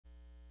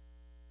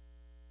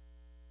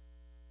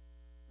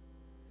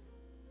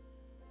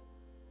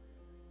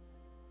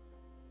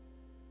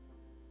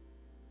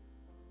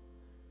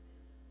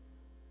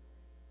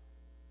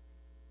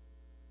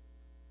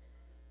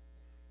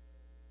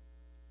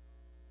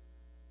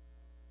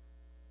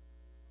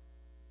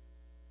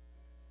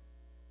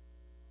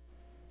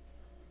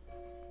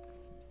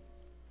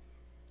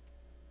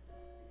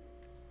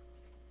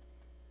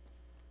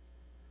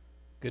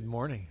Good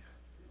morning.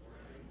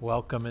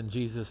 Welcome in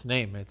Jesus'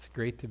 name. It's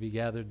great to be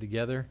gathered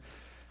together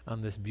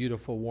on this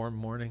beautiful, warm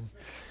morning.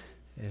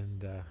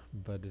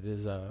 But it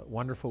is a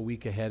wonderful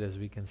week ahead as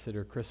we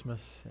consider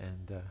Christmas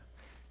and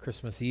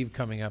Christmas Eve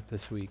coming up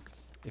this week.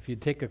 If you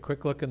take a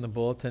quick look in the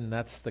bulletin,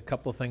 that's the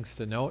couple things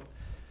to note.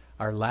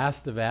 Our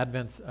last of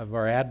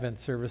our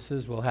Advent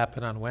services will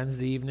happen on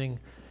Wednesday evening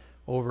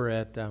over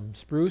at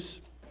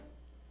Spruce,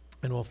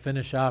 and we'll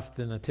finish off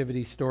the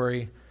Nativity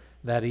story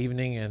that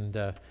evening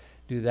and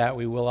do that.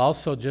 We will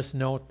also just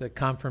note that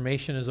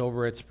confirmation is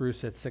over at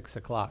Spruce at 6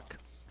 o'clock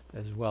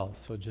as well,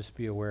 so just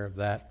be aware of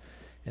that.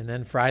 And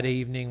then Friday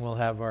evening we'll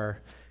have our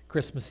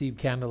Christmas Eve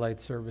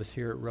candlelight service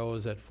here at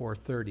Rose at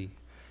 4:30,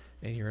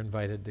 and you're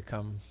invited to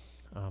come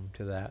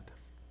to that.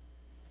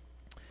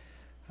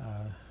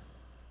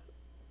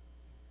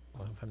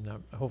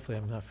 Hopefully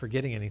I'm not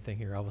forgetting anything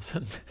here all of a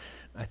sudden.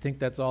 I think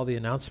that's all the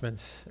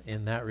announcements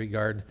in that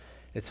regard.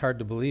 It's hard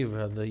to believe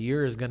the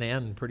year is going to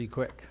end pretty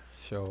quick.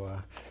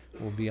 So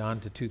we'll be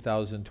on to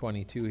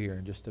 2022 here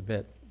in just a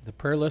bit. The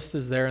prayer list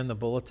is there in the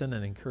bulletin,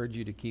 and I encourage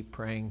you to keep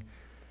praying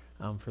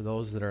for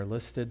those that are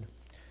listed.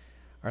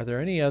 Are there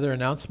any other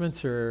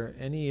announcements or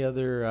any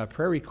other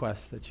prayer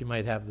requests that you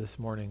might have this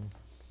morning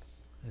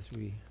as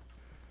we...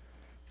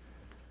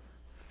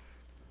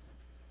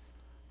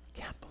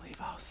 Can't believe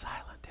how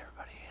silent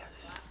everybody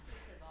is. Boxes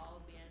have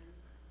all been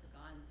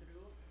gone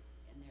through,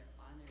 and they're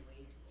on their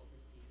way to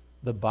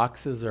overseas. The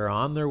boxes are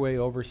on their way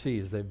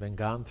overseas. They've been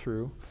gone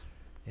through.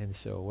 And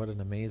so what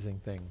an amazing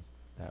thing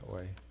that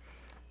way.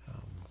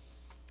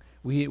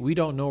 We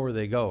don't know where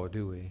they go,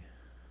 do we?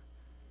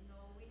 No,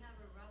 we have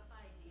a rough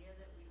idea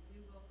that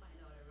we will find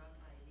out a rough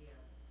idea.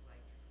 Like,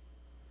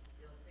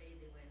 they'll say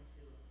they went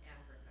to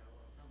Africa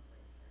or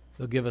someplace.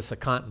 They'll give us a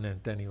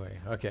continent anyway.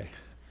 Okay.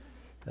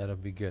 That'll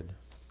be good.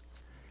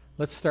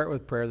 Let's start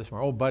with prayer this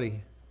morning. Oh, buddy.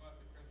 About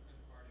the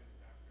Christmas party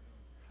this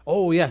afternoon.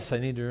 Oh, yes, I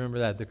need to remember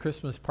that. The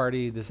Christmas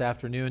party this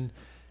afternoon.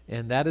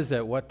 And that is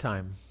at what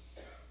time?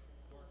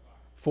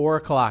 4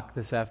 o'clock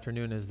this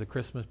afternoon is the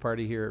Christmas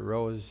party here at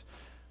Rose.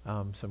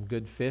 Some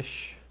good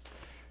fish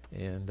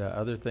and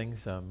other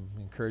things.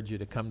 Encourage you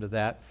to come to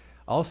that.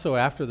 Also,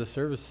 after the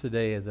service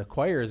today, the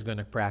choir is going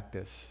to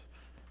practice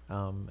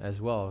as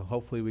well.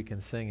 Hopefully we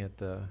can sing at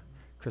the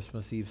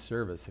Christmas Eve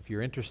service. If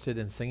you're interested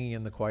in singing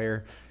in the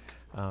choir,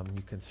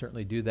 you can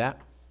certainly do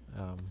that.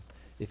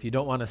 If you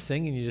don't want to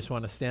sing and you just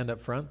want to stand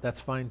up front, that's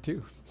fine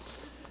too.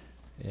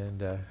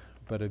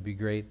 But it'd be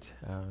great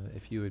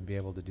if you would be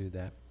able to do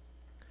that.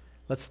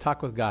 Let's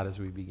talk with God as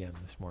we begin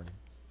this morning.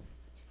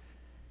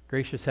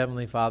 Gracious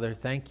Heavenly Father,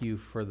 thank you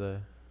for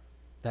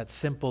that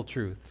simple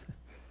truth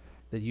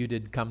that you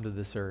did come to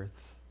this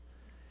earth.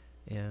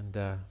 And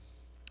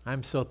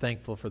I'm so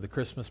thankful for the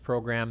Christmas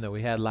program that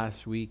we had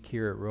last week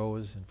here at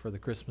Rose and for the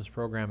Christmas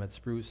program at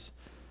Spruce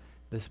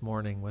this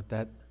morning with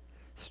that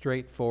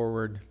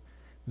straightforward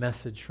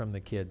message from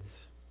the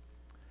kids,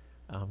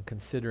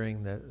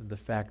 considering the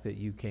fact that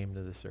you came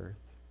to this earth.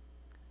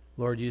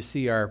 Lord, you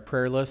see our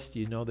prayer list.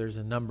 You know there's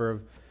a number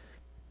of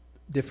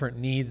different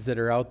needs that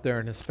are out there,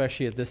 and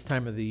especially at this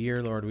time of the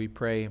year, Lord, we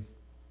pray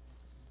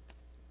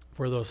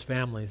for those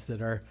families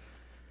that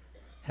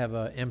have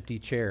an empty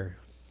chair,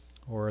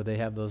 or they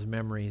have those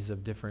memories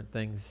of different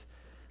things.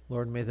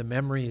 Lord, may the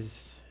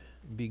memories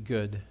be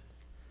good,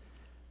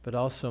 but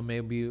also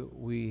maybe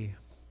we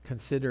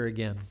consider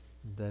again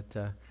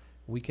that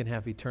we can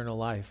have eternal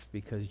life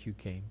because you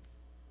came.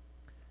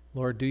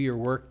 Lord, do your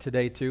work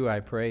today too,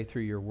 I pray,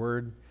 through your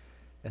word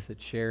as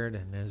it's shared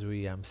and as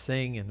we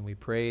sing and we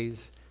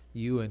praise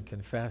you and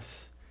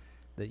confess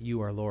that you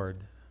are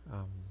Lord.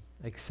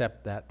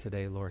 Accept that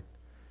today, Lord,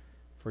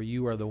 for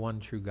you are the one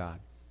true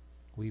God.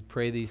 We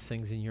pray these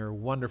things in your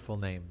wonderful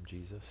name,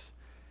 Jesus.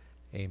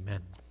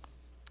 Amen.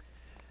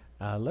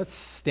 Let's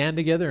stand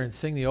together and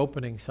sing the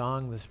opening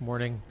song this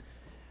morning.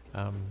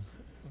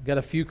 We've got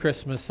a few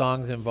Christmas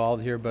songs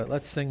involved here, but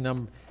let's sing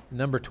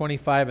number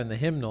 25 in the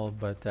hymnal,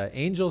 but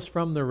Angels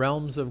from the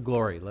Realms of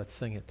Glory. Let's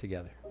sing it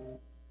together.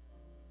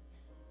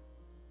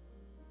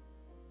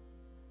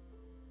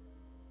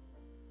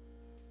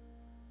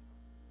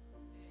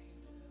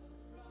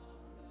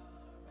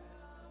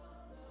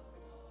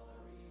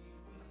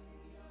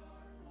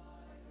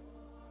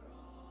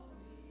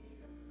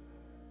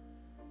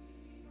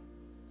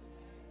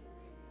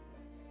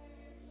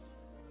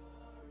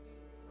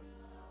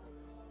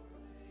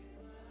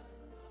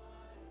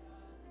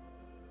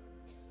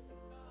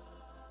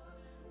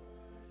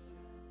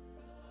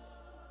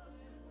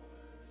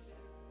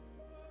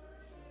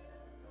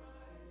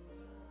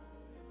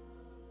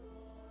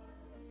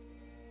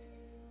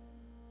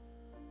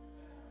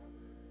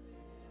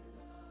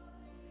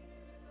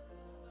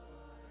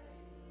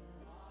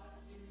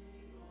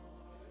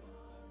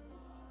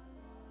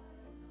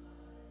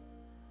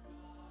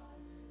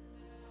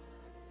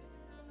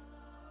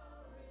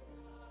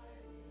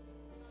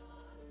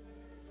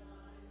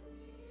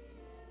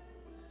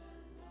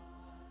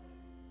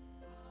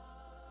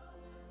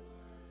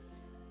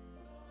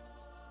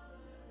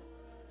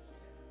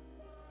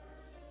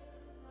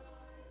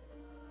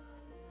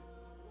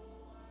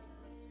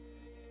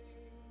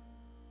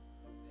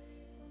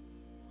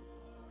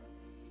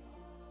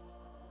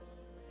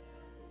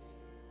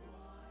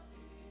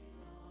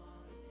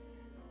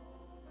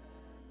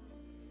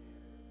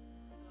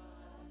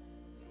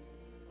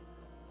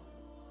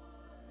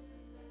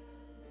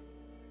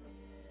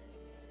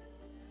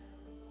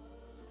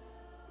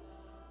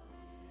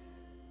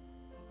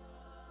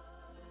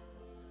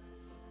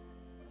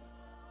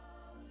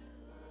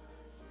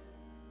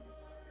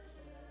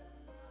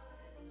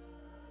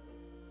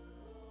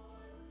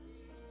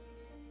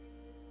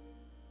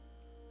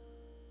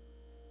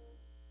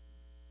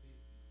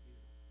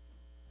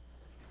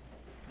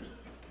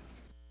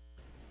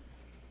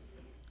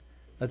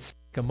 Let's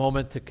take a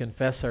moment to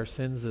confess our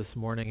sins this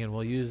morning, and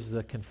we'll use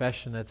the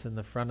confession that's in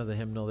the front of the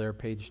hymnal there,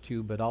 page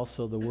 2, but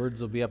also the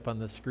words will be up on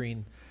the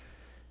screen.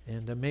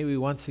 And may we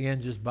once again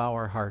just bow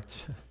our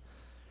hearts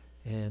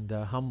and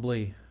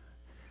humbly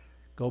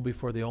go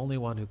before the only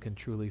one who can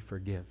truly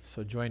forgive.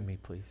 So join me,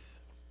 please.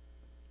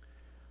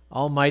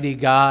 Almighty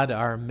God,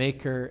 our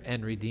Maker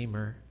and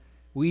Redeemer,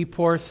 we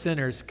poor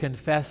sinners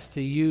confess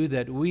to you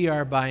that we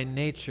are by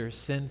nature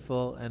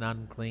sinful and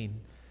unclean,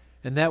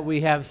 and that we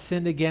have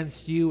sinned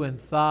against you in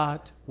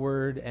thought,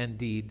 word, and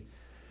deed.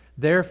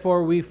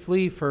 Therefore we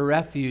flee for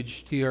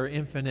refuge to your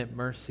infinite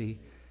mercy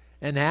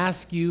and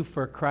ask you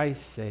for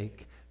Christ's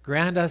sake,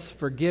 grant us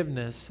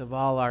forgiveness of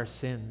all our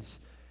sins,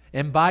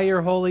 and by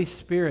your Holy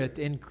Spirit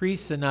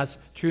increase in us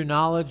true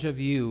knowledge of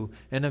you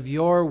and of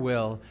your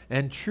will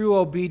and true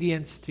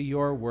obedience to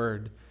your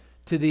word,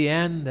 to the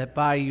end that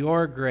by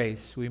your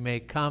grace we may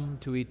come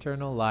to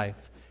eternal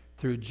life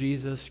through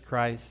Jesus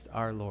Christ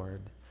our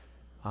Lord.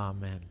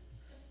 Amen.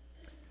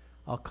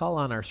 I'll call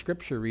on our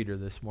scripture reader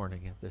this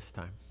morning at this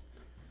time.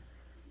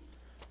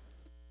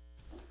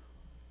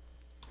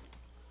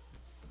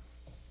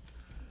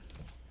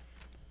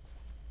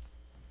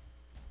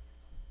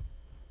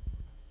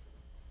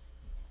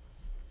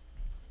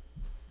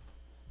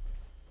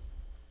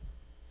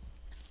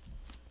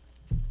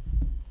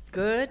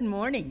 Good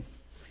morning.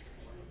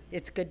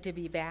 It's good to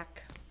be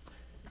back.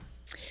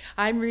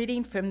 I'm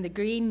reading from the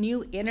Green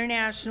New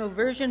International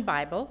Version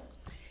Bible,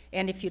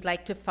 and if you'd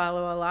like to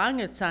follow along,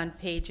 it's on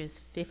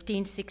pages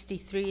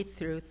 1563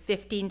 through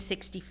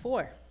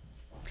 1564.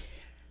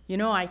 You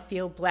know, I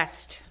feel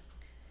blessed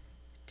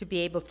to be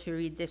able to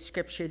read this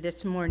scripture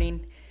this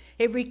morning.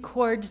 It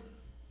records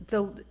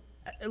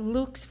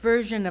Luke's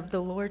version of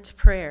the Lord's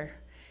Prayer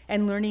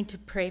and learning to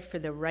pray for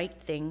the right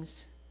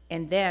things,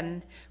 and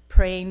then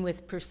praying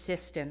with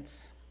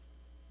persistence.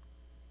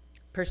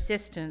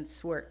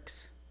 Persistence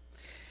works.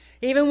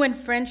 Even when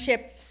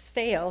friendships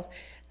fail,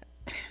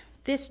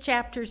 this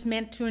chapter is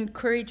meant to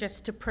encourage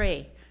us to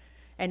pray.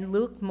 And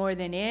Luke, more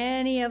than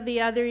any of the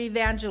other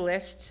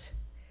evangelists,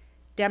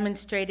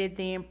 demonstrated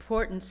the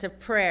importance of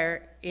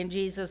prayer in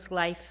Jesus'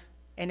 life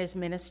and his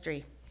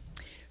ministry.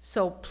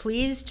 So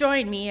please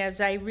join me as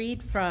I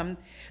read from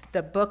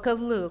the book of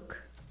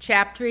Luke,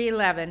 chapter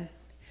 11,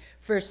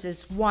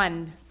 verses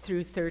 1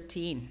 through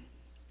 13.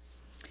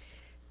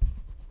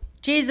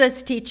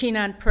 Jesus teaching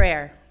on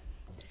prayer.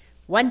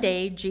 One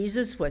day,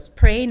 Jesus was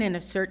praying in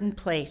a certain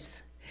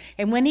place,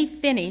 and when he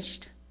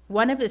finished,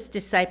 one of his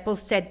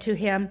disciples said to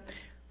him,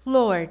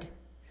 "Lord,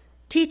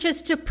 teach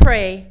us to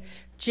pray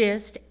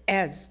just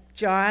as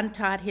John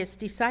taught his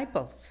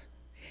disciples."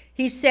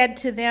 He said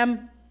to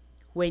them,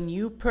 "When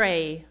you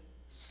pray,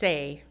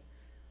 say,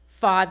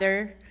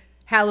 'Father,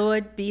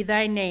 hallowed be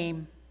thy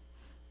name.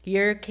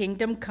 Your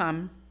kingdom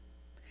come.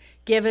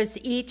 Give us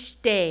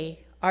each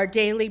day our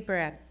daily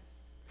bread.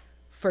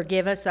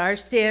 Forgive us our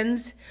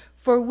sins,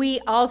 for we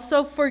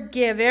also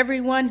forgive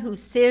everyone who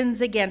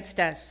sins against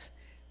us.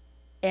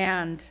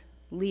 And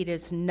lead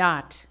us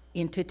not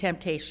into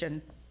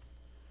temptation.'"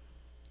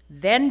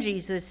 Then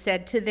Jesus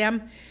said to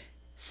them,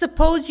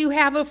 "Suppose you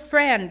have a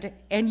friend,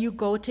 and you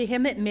go to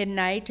him at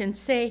midnight and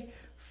say,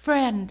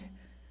 'Friend,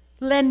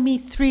 lend me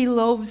 3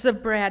 loaves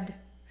of bread.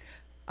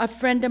 A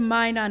friend of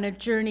mine on a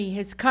journey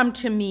has come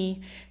to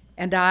me,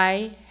 and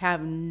I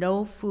have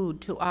no food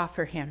to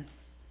offer him.'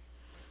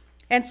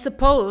 And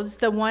suppose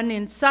the one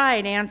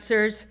inside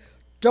answers,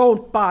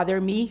 'Don't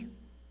bother me.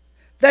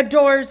 The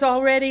door's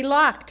already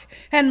locked,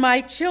 and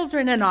my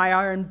children and I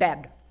are in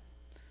bed.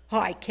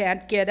 I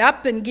can't get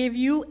up and give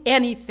you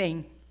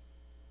anything.'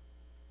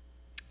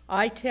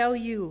 I tell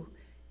you,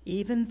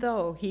 even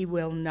though he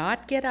will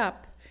not get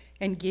up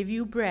and give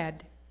you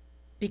bread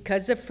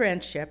because of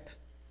friendship,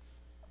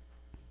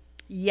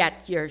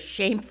 yet your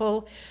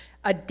shameful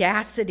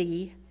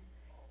audacity,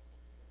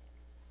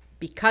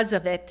 because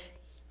of it,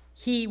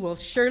 he will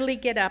surely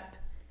get up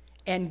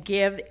and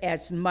give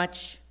as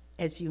much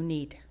as you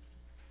need.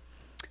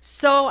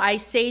 So I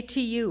say to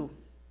you,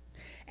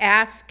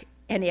 ask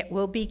and it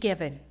will be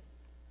given.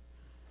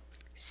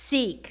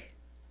 Seek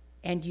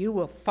and you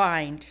will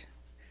find.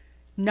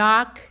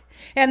 Knock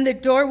and the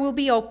door will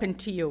be opened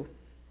to you.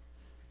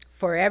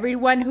 For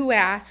everyone who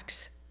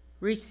asks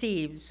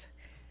receives,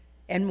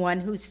 and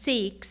one who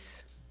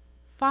seeks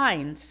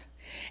finds.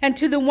 And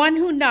to the one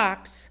who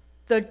knocks,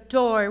 the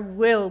door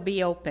will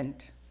be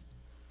opened.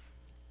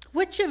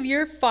 Which of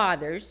your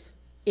fathers,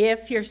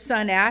 if your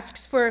son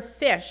asks for a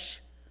fish,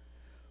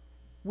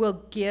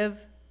 will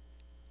give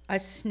a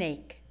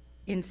snake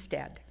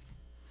instead?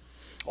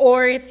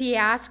 Or if he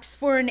asks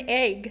for an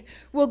egg,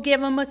 will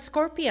give him a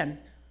scorpion?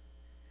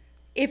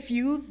 If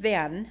you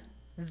then,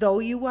 though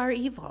you are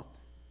evil,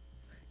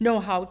 know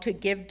how to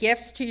give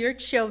gifts to your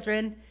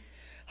children,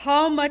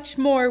 how much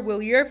more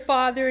will your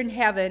Father in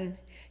heaven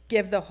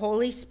give the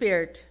Holy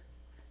Spirit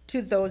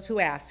to those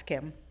who ask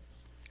him?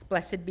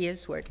 Blessed be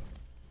his word.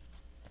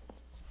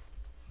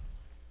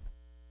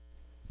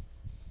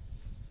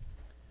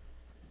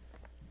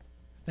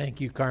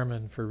 Thank you,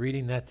 Carmen, for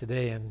reading that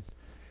today. And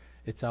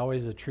It's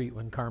always a treat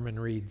when Carmen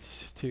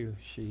reads, too.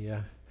 She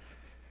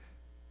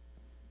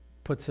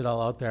puts it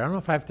all out there. I don't know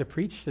if I have to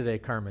preach today,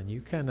 Carmen.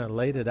 You kind of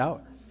laid it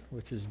out,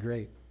 which is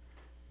great.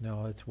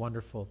 No, it's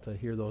wonderful to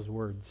hear those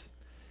words.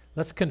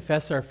 Let's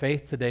confess our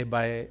faith today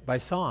by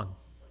song.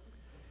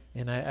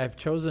 And I've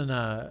chosen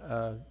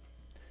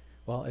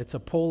it's a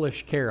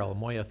Polish carol,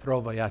 Moja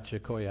Throwa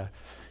Jaczykoja.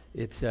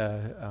 It's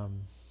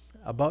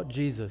about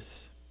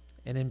Jesus.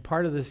 And in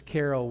part of this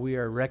carol, we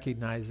are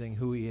recognizing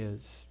who he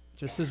is,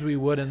 just as we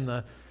would in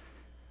the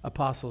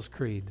Apostles'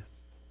 Creed.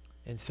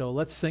 And so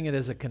let's sing it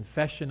as a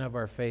confession of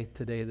our faith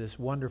today, this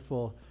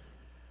wonderful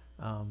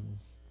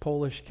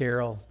Polish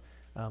carol,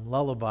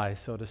 lullaby,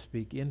 so to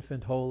speak,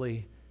 infant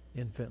holy,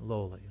 infant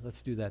lowly.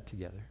 Let's do that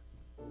together.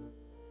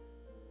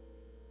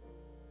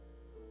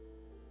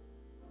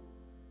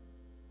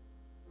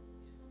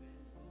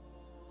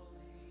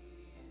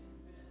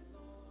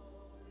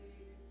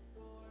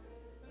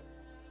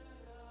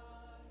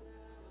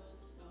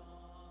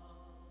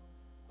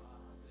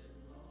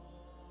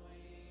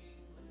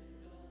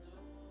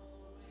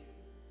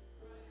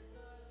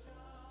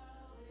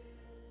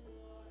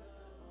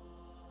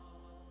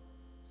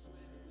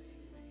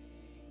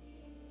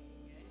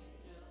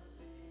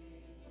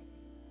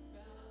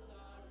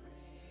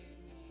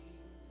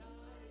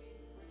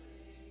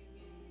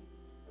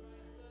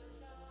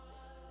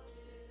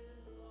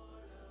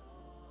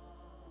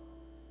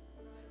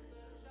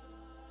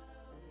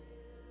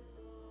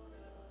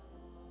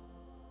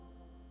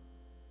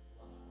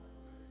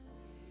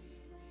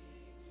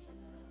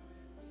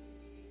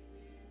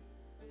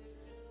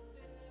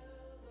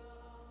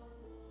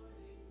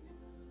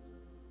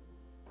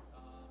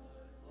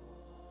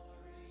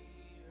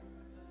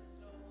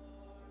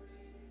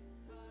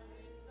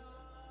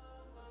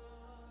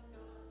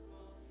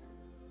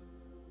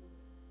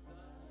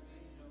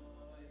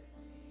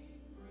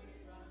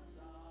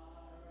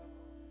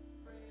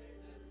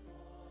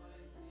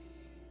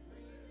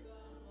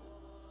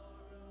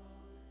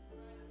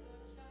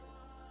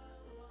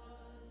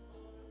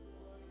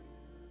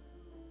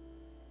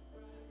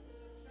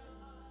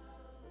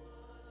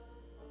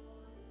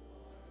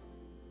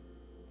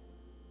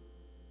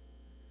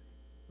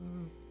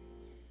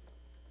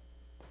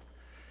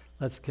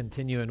 Let's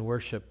continue in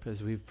worship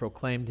as we've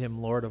proclaimed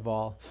him Lord of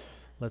all.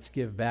 Let's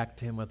give back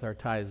to him with our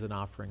tithes and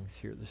offerings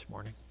here this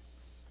morning.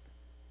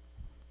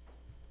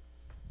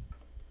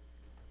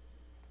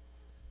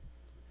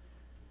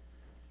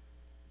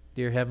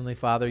 Dear Heavenly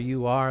Father,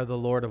 you are the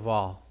Lord of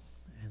all.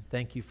 And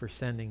thank you for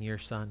sending your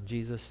Son.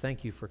 Jesus,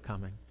 thank you for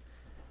coming.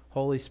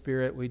 Holy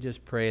Spirit, we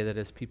just pray that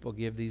as people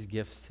give these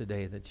gifts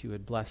today, that you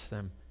would bless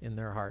them in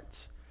their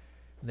hearts.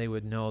 They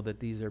would know that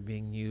these are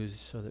being used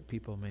so that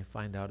people may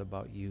find out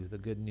about you, the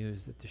good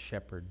news that the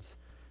shepherds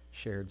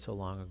shared so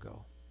long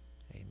ago.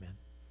 Amen.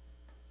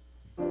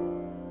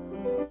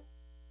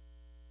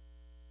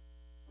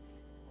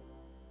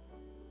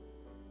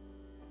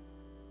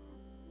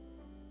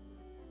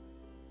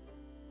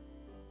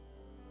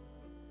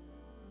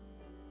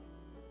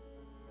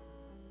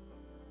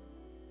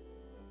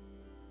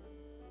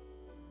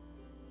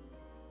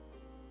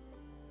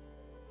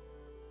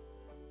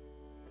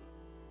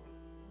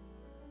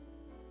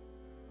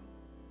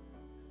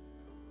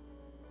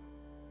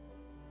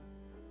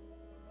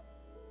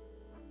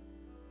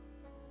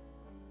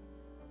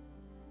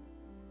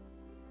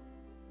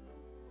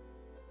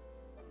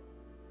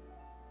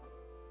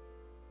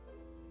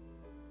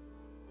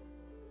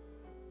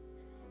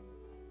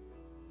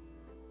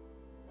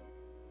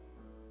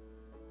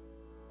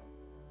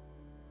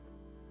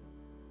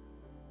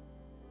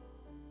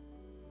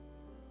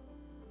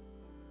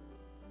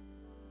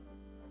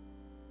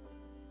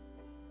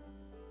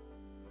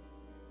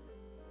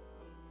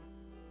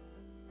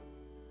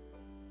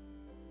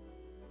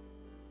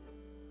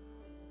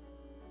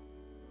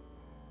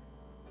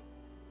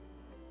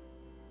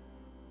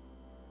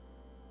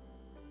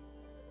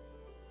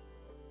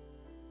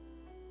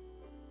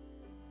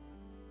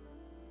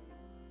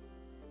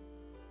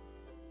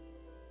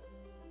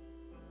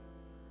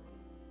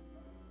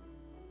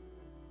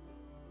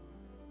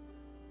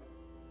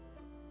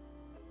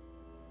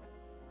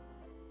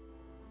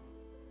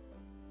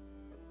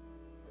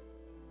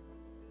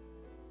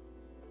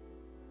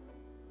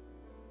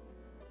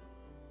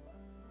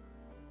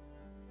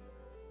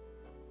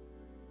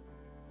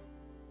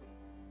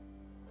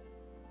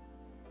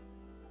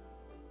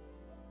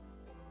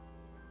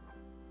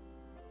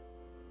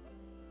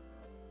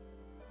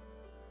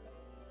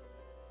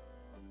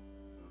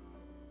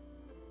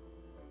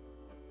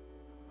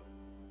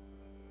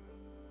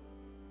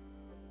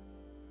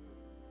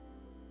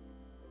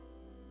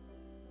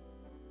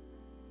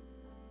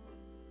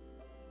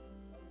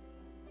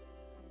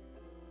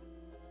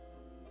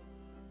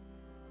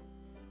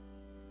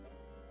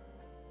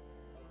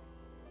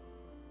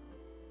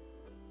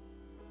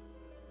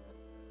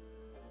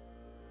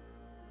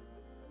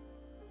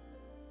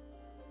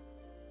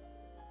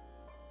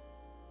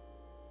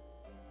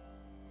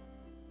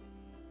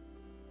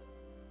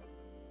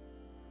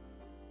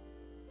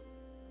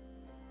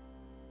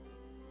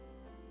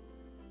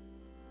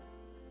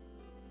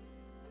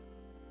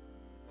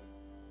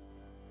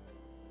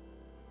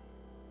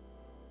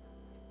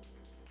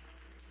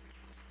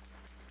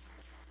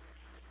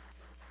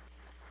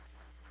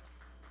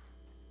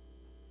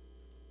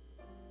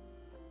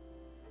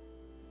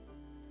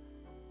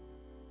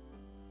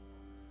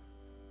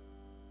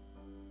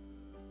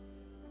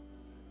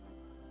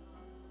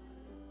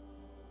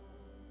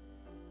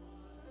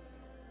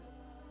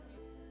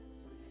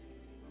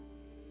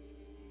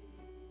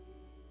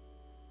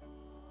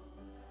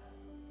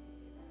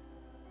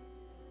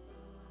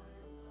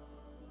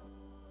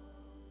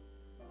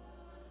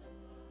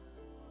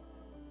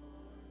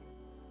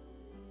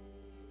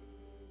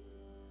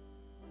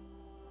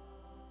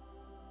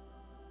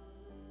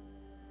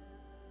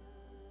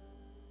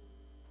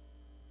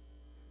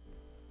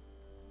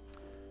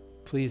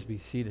 please be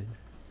seated.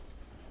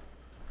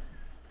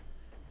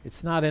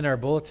 It's not in our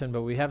bulletin,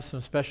 but we have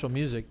some special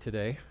music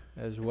today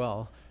as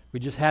well. We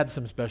just had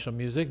some special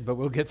music, but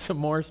we'll get some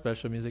more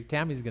special music.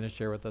 Tammy's going to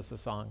share with us a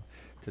song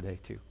today,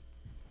 too.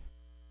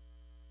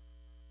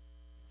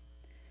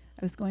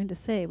 I was going to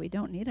say, we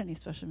don't need any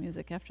special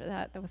music after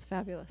that. That was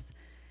fabulous.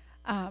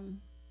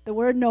 The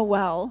word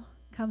Noel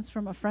comes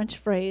from a French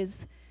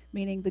phrase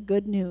meaning the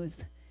good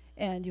news.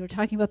 And you were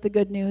talking about the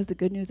good news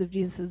of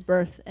Jesus'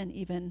 birth, and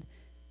even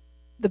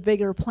the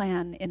bigger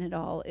plan in it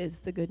all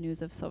is the good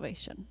news of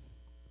salvation.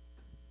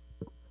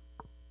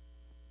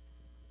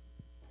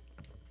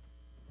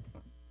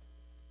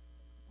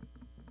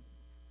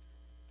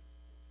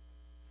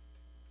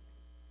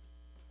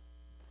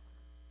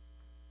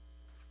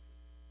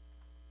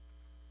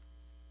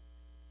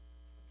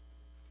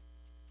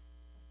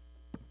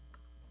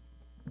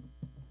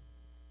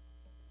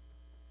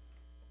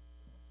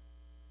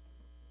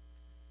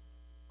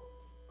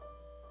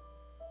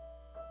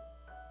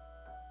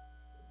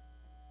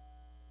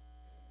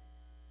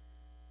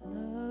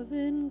 Love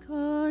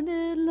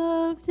incarnate,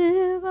 love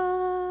divine,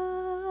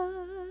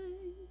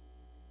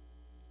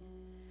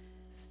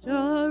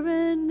 star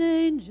and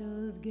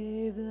angels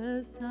gave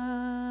the sign.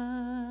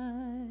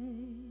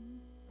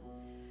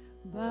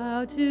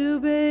 Bow to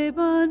babe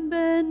on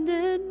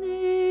bended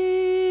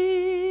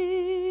knee,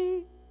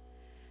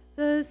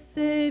 the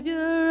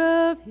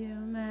Savior of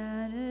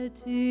humanity.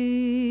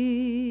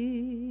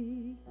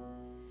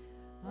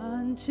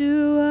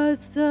 Unto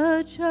us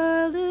a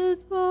child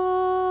is born,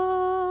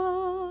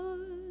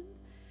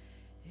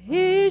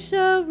 he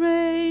shall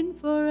reign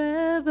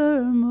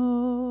forevermore.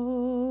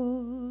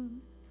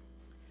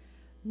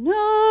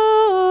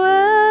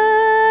 Noel,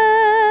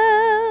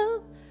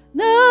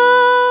 Noel,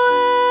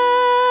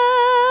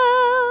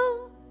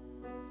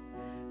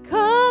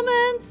 come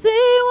and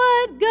see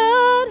what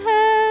God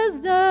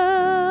has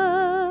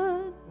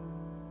done.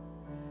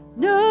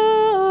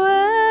 Noel,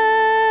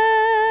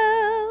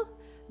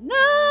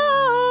 Noel,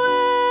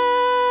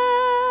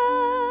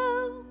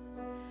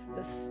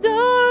 the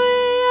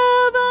story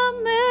of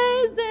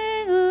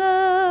amazing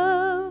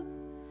love,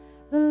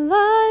 the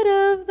light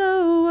of the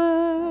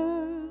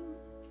world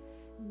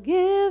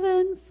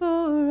given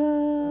for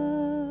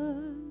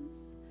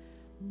us.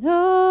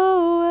 Noel.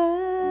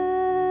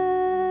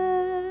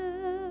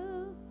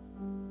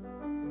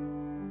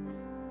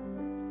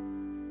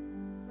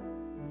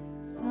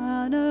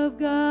 Son of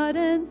God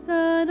and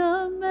Son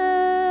of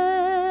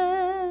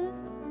Man,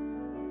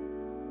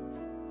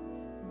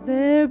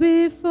 there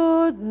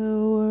before the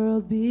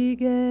world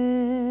began.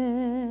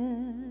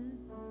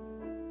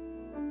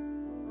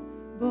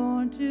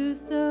 Born to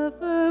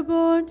suffer,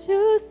 born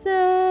to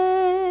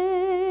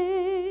save,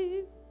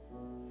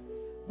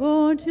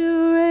 born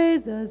to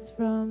raise us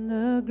from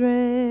the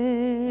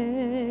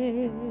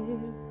grave.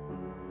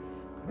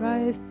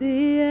 Christ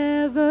the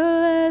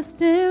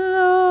everlasting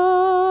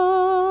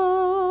Lord,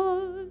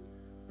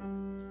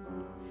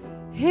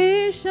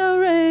 he shall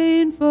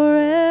reign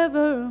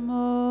forevermore.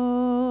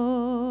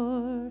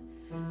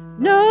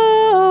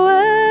 Noel,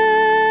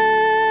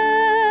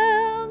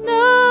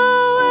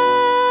 Noel,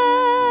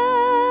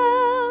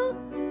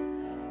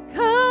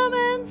 come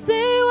and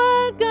see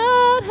what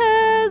God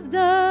has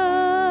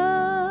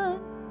done.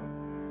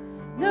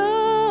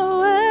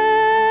 Noel,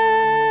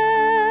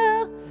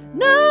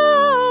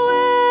 Noel,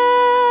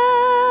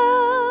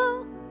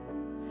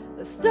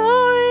 the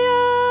story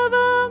of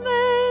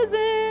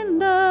amazing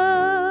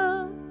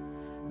love,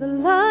 the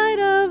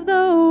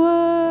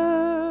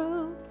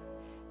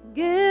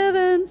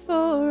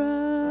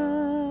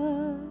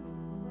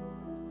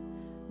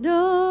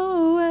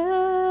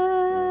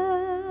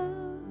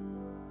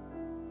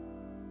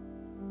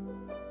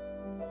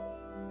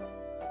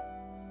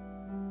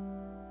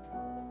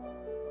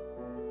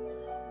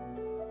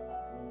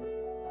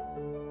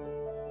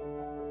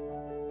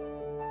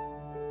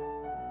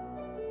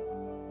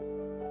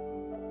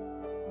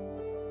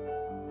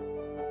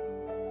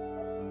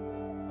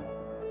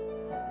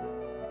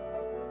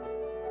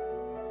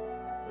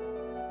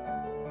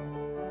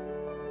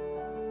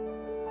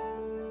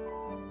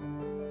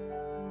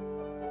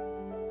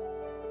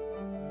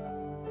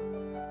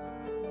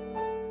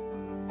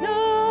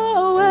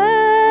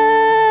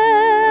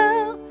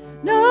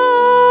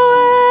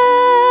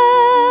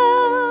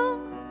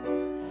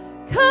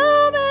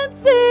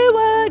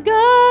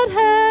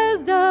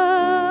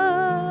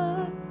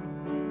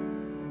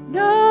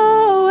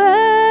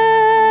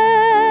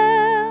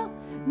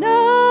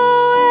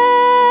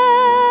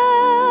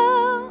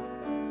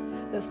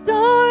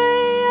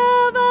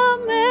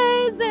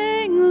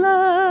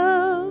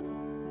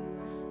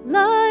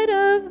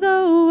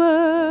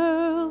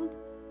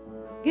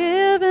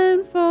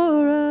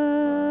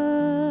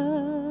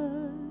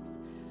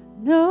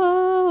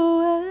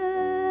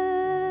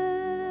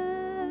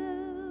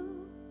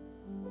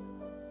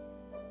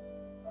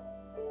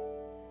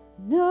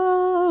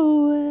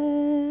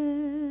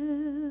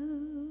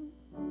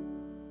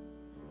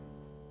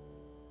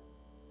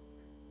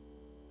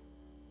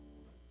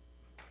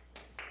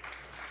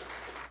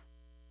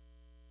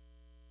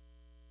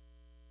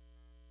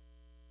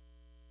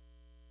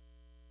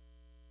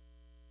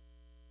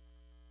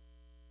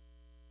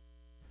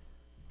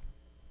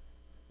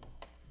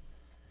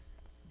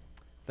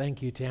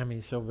Thank you,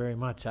 Tammy, so very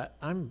much.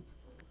 I'm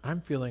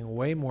feeling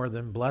way more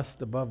than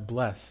blessed above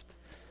blessed,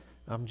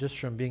 just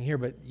from being here.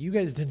 But you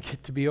guys didn't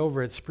get to be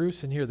over at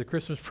Spruce and hear the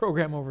Christmas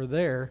program over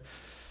there,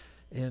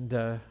 and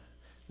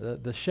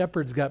the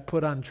shepherds got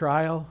put on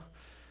trial,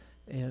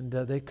 and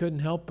they couldn't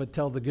help but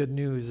tell the good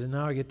news. And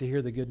now I get to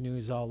hear the good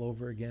news all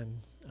over again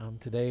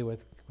today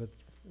with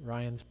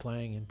Ryan's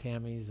playing and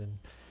Tammy's and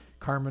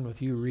Carmen with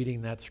you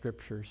reading that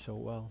scripture so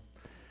well.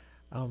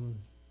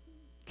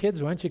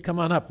 Kids, why don't you come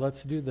on up?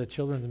 Let's do the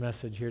children's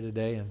message here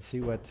today and see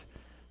what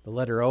the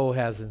letter O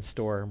has in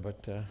store,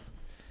 but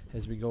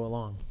as we go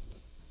along.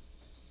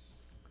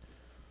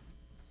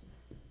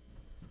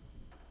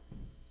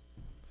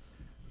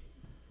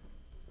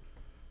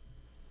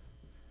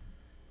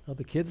 Well,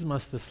 the kids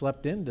must have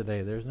slept in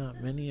today. There's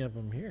not many of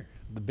them here.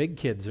 The big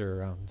kids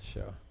are around the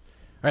show. All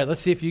right, let's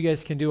see if you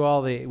guys can do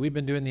we've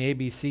been doing the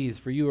ABCs.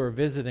 For you who are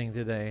visiting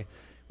today,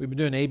 we've been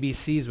doing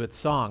ABCs with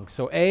songs.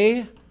 So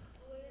A,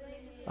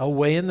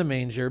 away in the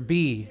manger.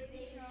 B,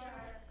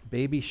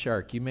 baby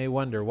shark. You may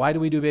wonder, why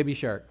do we do baby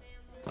shark?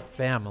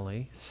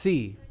 Family.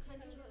 C,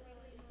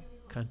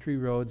 country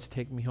roads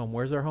take me home.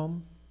 Where's our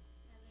home?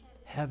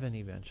 Heaven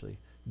eventually.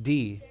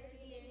 D,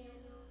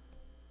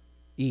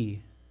 E,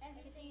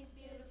 everything is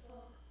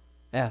beautiful.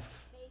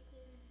 F.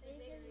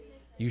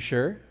 You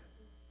sure?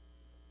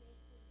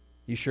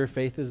 You sure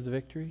faith is the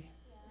victory?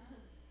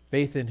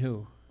 Faith in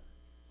who?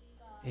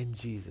 In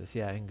Jesus.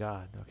 Yeah, in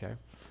God. Okay.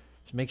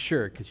 Just make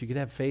sure, because you could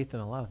have faith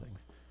in a lot of things.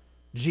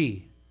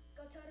 G.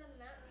 Go tell it on the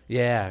mountain.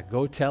 Yeah,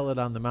 go tell it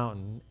on the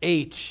mountain.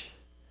 H.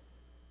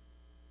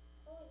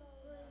 Holy,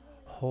 holy,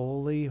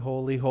 holy. Holy,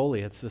 holy,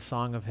 holy. It's the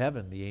song of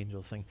heaven, the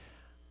angels sing.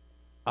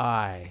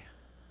 I.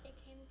 It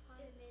came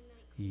upon a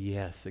midnight.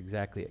 Yes,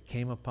 exactly. It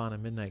came upon a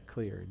midnight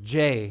clear.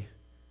 J.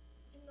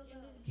 Jingle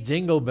bells.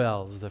 Jingle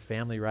bells, the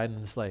family riding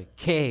in the sleigh.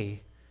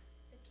 K.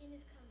 The king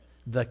is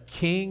coming. The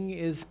king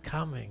is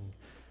coming.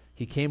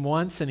 He came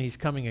once and he's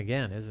coming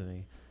again, isn't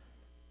he?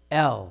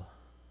 L.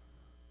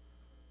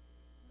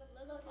 Look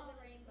to the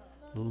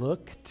rainbow.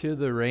 Look to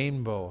the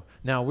rainbow.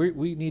 Now,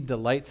 we need to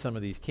light some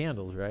of these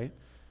candles, right?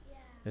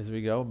 Yeah. As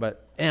we go.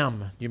 But M.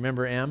 Do you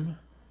remember M?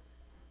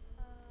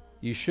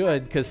 You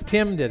should, because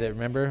Tim did it,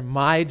 remember?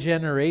 My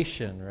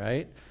generation,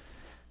 right?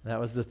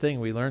 That was the thing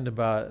we learned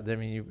about. I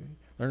mean, you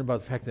learned about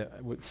the fact that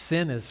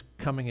sin is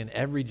coming in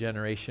every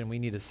generation. We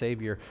need a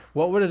Savior.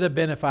 What would it have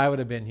been if I would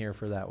have been here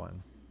for that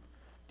one?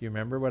 Do you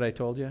remember what I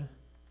told you?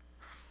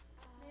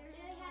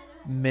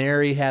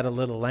 Mary had a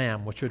little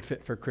lamb, which would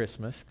fit for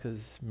Christmas,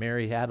 because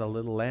Mary had a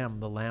little lamb,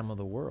 the lamb of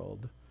the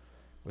world,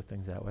 with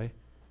things that way.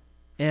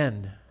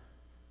 N.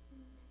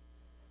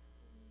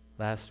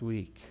 Last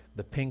week,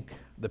 the pink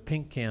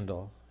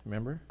candle,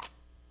 remember?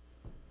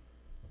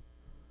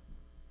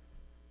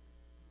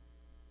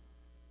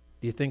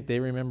 Do you think they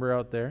remember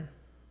out there?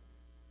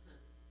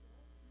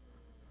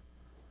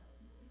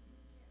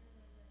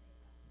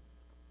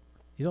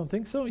 You don't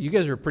think so? You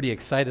guys were pretty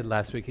excited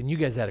last week, and you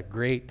guys had a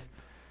great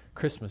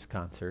Christmas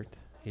concert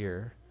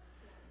here.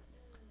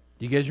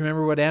 Do you guys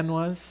remember what N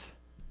was?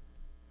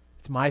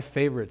 It's my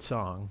favorite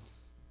song.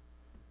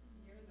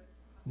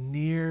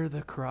 Near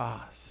the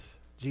cross.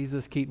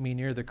 Jesus, keep me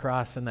near the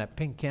cross. And that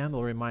pink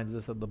candle reminds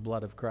us of the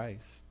blood of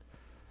Christ.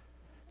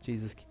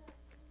 Jesus,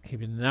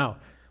 keep me. Now,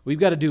 we've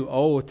got to do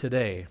O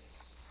today.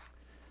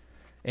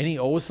 Any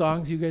O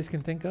songs you guys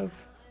can think of?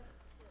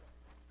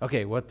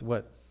 Okay, what? Actually,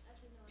 no.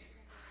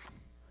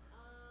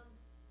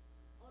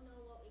 Oh no,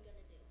 what we gonna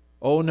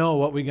do? Oh no,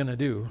 what we gonna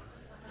do?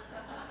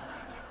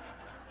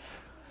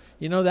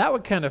 You know, that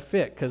would kind of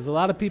fit, because a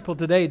lot of people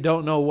today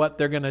don't know what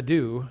they're gonna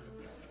do,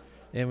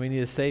 and we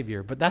need a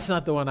Savior. But that's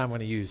not the one I'm going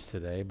to use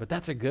today, but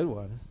that's a good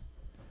one.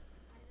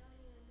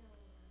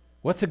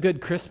 What's a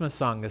good Christmas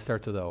song that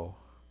starts with O?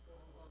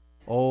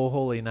 Oh,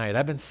 Holy Night.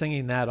 I've been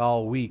singing that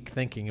all week,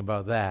 thinking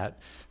about that,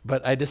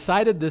 but I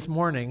decided this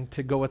morning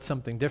to go with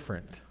something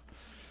different.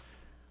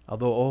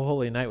 Although Oh,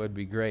 Holy Night would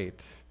be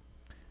great.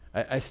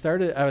 I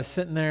was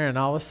sitting there, and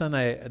all of a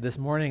sudden, this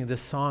morning,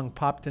 this song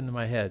popped into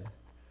my head.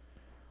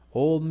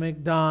 Old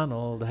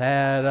MacDonald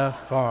had a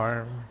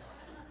farm.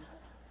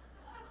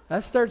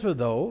 That starts with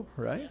O,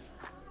 right?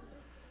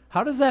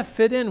 How does that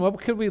fit in?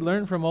 What could we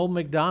learn from Old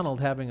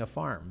MacDonald having a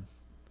farm?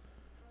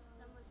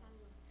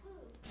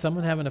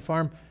 Someone having a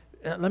farm.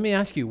 Let me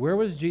ask you, where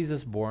was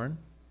Jesus born?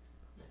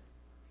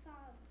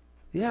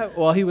 Yeah,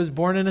 well, he was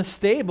born in a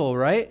stable,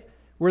 right?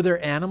 Were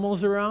there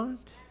animals around?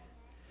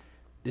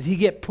 Did he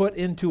get put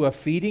into a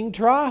feeding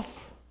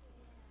trough?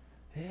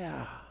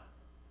 Yeah.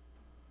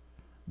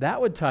 That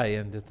would tie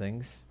into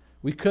things.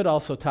 We could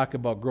also talk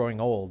about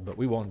growing old, but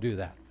we won't do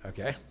that,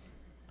 okay?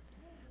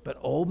 But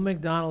Old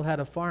MacDonald had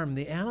a farm.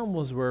 The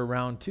animals were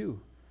around too.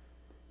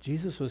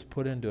 Jesus was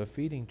put into a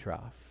feeding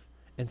trough.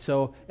 And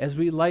so as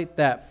we light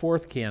that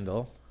fourth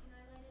candle,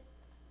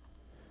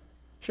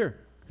 sure,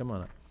 come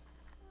on up.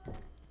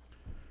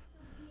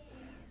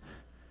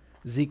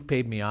 Zeke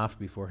paid me off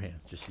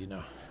beforehand, just so you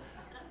know.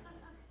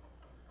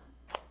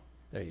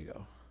 There you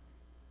go.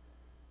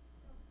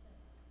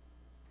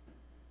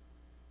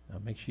 Now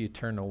make sure you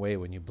turn away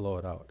when you blow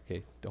it out,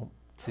 okay? Don't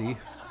See?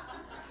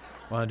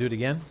 Want to do it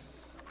again?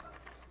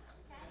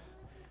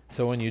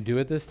 So when you do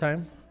it this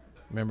time,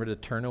 remember to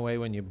turn away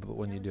when you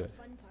do it.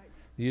 Fun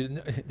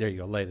part. There you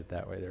go. Light it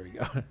that way. There we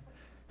go.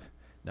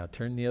 Now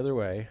turn the other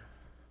way.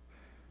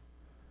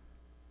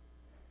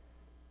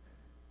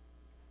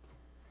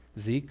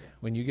 Zeke,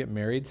 when you get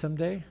married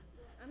someday,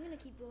 I'm gonna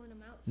keep blowing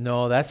them out.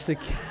 no, that's the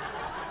key.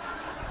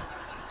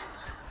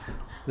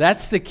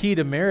 That's the key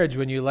to marriage.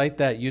 When you light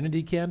that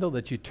unity candle,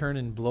 that you turn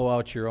and blow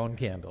out your own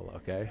candle.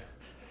 Okay,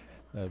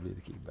 that would be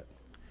the key. But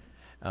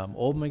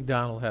Old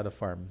MacDonald had a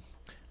farm.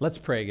 Let's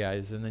pray,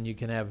 guys, and then you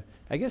can have.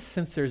 I guess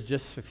since there's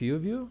just a few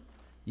of you,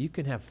 you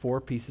can have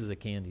 4 pieces of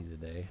candy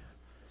today,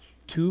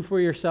 2 for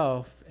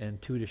yourself and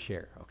 2 to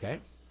share. Okay.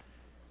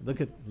 Look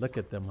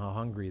at them, how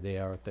hungry they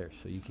are out there,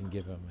 so you can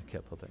give them a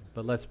couple things.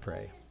 But let's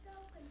pray.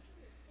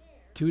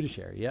 2 to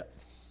share, yep.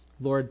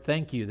 Lord,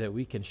 thank you that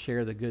we can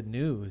share the good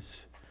news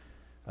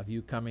of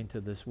you coming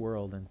to this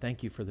world, and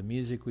thank you for the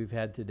music we've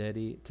had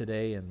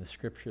today and the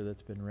scripture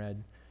that's been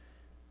read.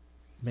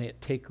 May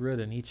it take root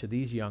in each of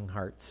these young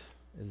hearts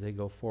as they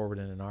go forward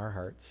and in our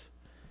hearts.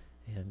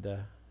 And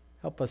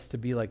help us to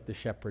be like the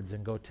shepherds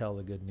and go tell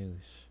the good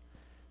news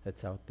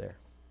that's out there.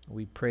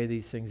 We pray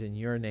these things in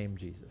your name,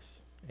 Jesus.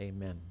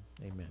 Amen.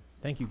 Amen.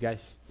 Thank you,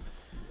 guys.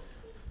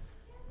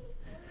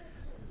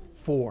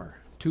 4.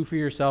 2 for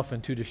yourself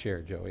and 2 to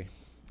share, Joey.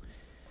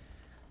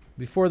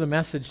 Before the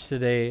message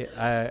today,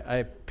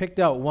 I picked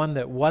out one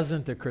that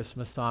wasn't a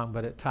Christmas song,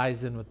 but it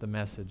ties in with the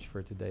message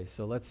for today.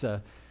 So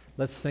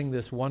let's sing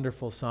this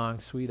wonderful song,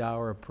 Sweet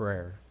Hour of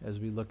Prayer, as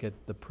we look at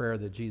the prayer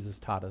that Jesus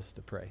taught us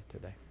to pray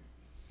today.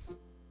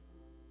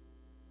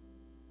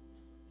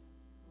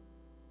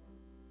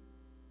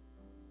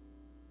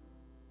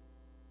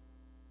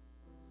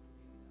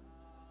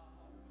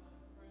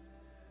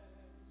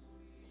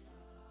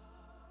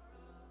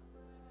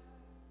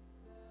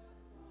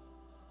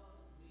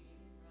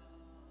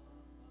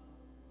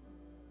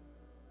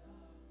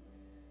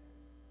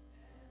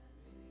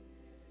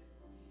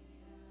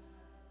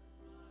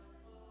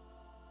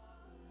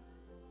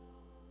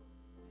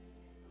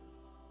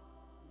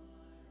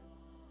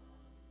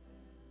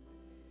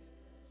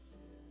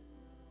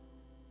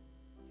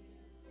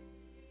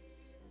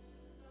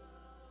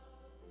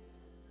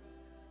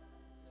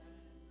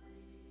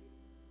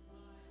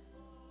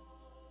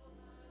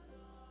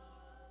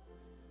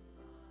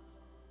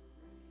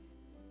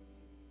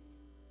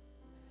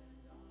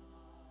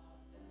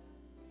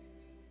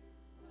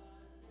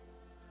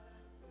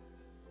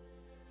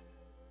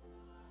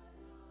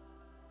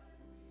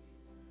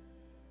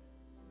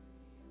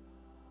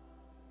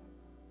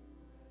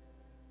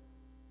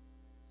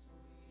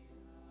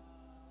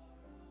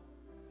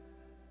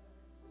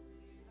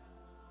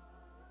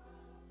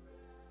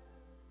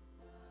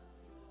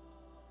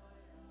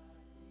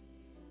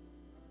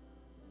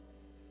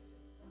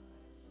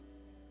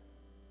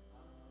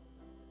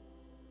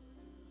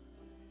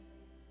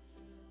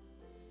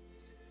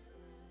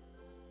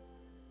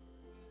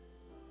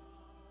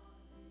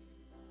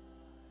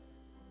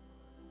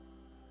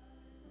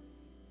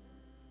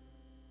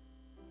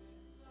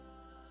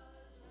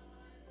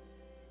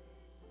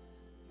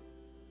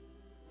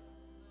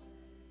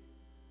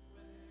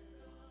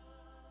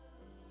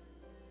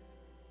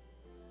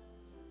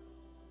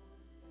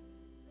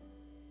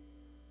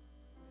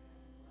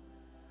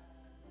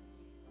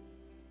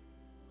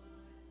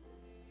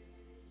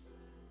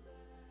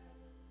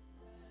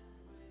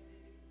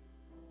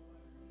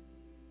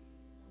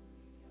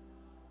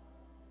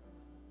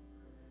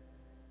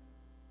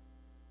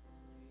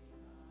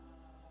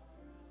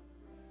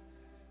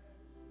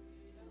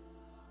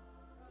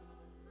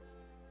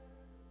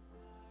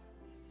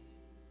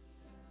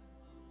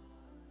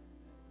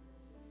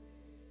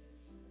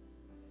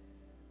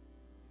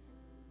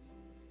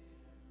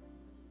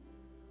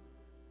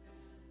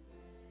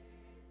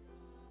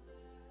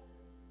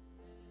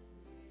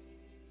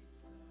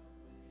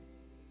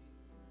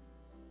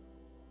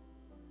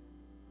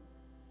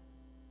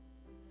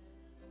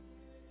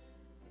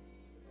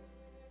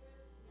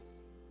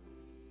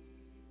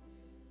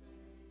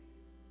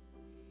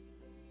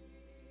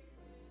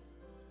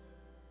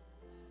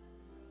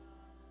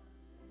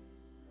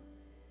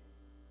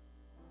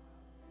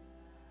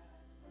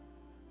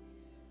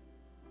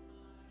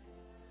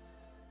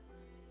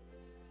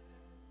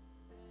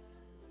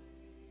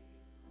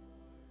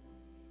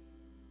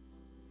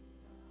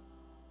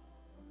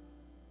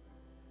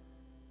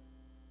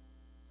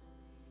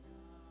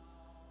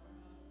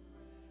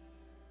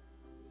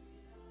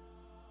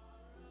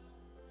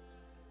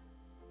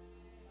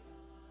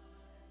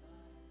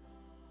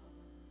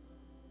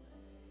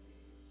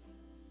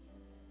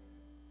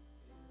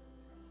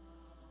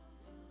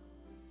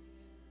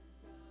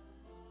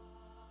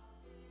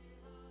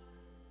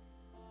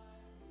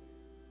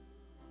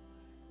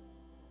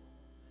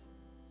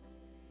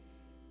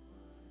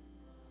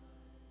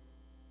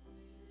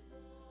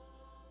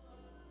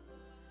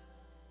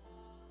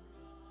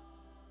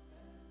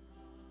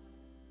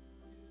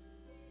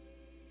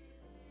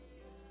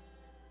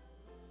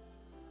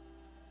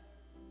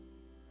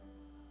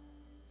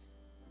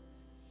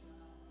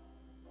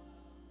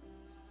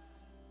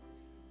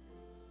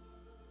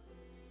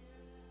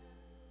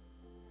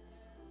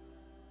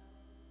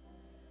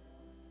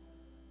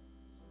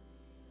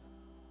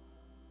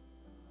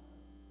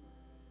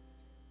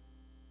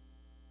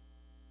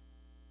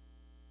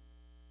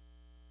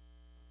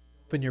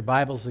 Open your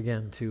Bibles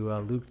again to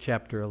Luke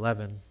chapter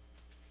 11.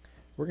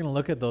 We're going to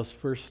look at those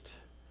first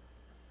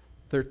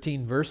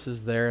 13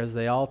 verses there as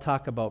they all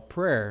talk about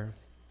prayer.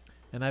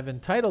 And I've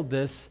entitled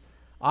this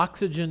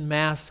Oxygen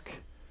Mask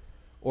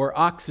or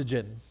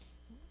Oxygen.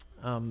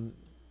 The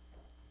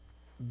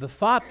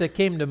thought that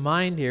came to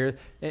mind here,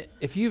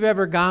 if you've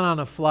ever gone on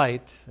a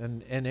flight,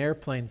 an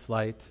airplane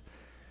flight,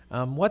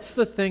 what's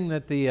the thing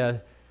that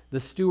the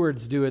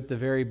stewards do at the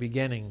very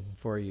beginning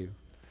for you?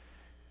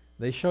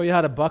 They show you how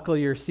to buckle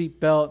your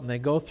seatbelt and they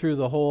go through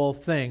the whole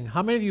thing.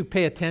 How many of you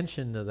pay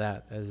attention to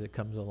that as it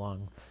comes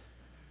along?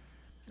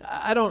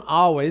 I don't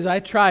always. I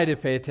try to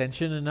pay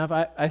attention enough.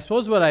 I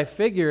suppose what I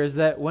figure is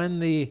that when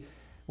the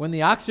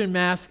oxygen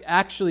mask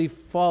actually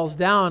falls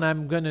down,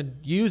 I'm going to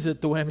use it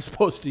the way I'm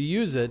supposed to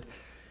use it.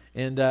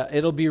 And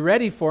it'll be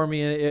ready for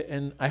me.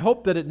 And I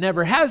hope that it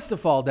never has to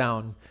fall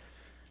down,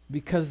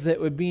 because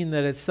that would mean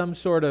that it's some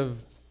sort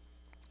of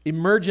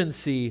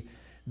emergency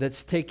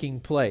that's taking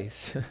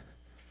place.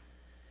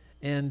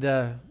 And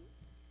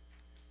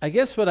I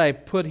guess what I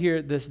put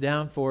this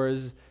down for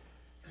is,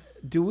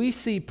 do we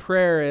see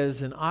prayer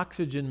as an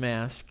oxygen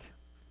mask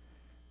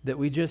that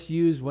we just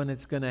use when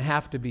it's going to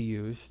have to be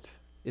used?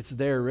 It's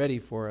there ready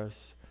for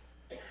us.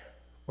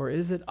 Or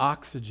is it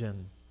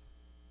oxygen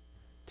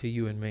to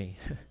you and me?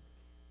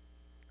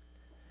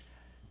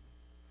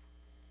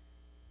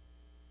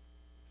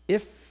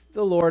 If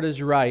the Lord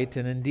is right,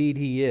 and indeed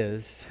He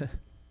is,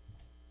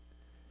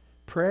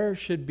 prayer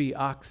should be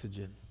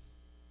oxygen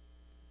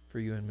for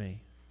you and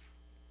me.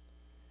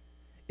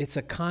 It's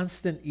a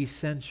constant,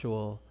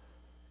 essential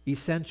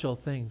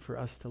thing for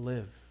us to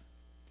live.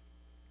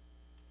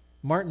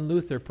 Martin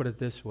Luther put it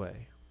this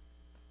way.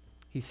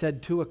 He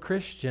said, to a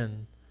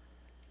Christian,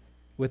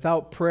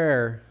 without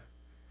prayer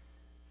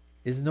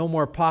is no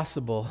more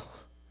possible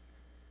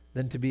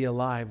than to be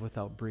alive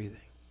without breathing.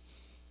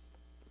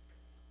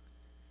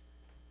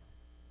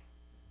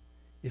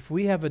 If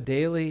we have a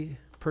daily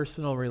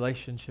personal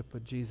relationship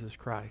with Jesus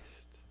Christ,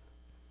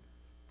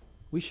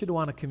 we should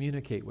want to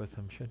communicate with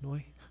Him, shouldn't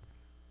we?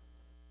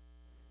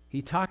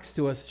 He talks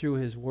to us through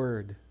His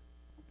Word.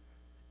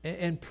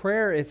 And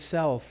prayer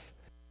itself,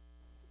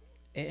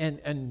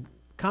 and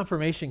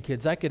confirmation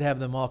kids, I could have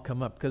them all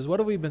come up, because what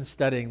have we been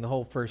studying the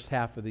whole first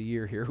half of the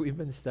year here? We've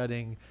been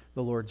studying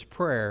the Lord's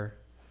Prayer.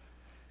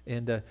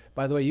 And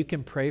by the way, you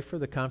can pray for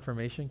the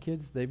confirmation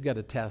kids. They've got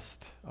a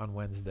test on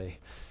Wednesday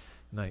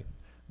night,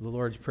 the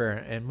Lord's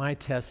Prayer. And my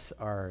tests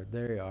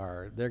they're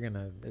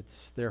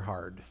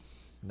hard.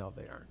 No,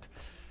 they aren't.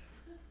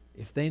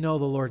 If they know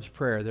the Lord's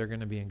Prayer, they're going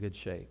to be in good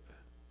shape.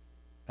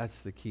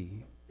 That's the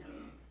key.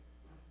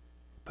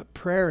 But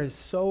prayer is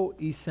so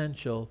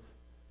essential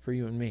for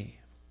you and me.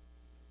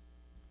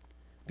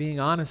 Being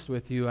honest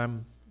with you,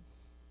 I'm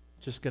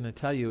just going to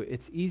tell you,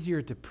 it's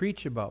easier to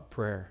preach about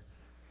prayer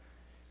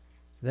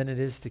than it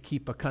is to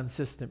keep a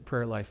consistent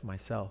prayer life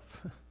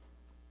myself.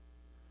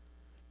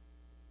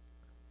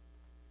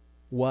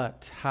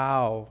 What?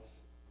 How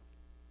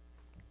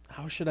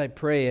should I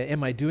pray?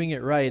 Am I doing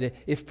it right?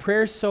 If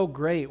prayer's so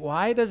great,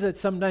 why does it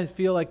sometimes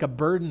feel like a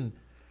burden?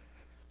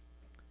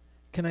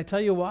 Can I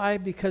tell you why?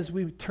 Because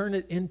we turn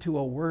it into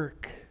a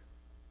work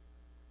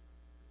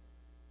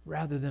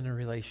rather than a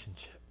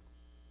relationship.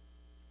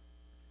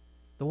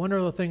 The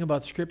wonderful thing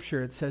about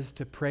Scripture, it says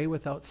to pray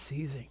without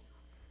ceasing,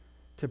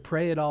 to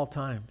pray at all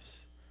times.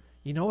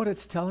 You know what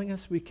it's telling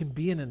us? We can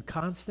be in a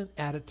constant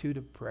attitude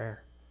of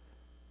prayer.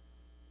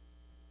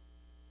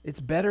 It's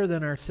better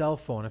than our cell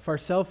phone. If our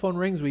cell phone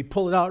rings, we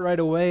pull it out right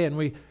away and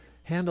we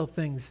handle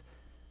things.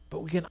 But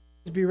we can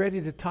always be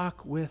ready to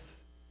talk with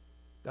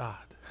God.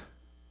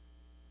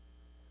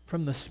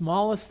 From the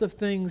smallest of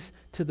things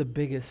to the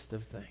biggest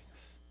of things.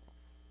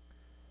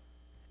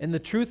 And the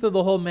truth of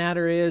the whole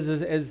matter is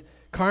as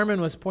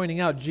Carmen was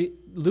pointing out,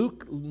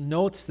 Luke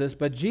notes this,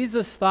 but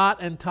Jesus thought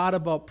and taught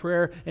about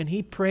prayer, and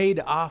He prayed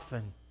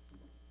often.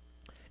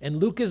 And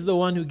Luke is the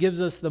one who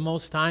gives us the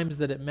most times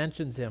that it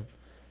mentions Him.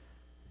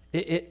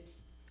 It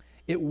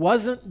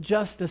wasn't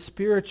just a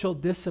spiritual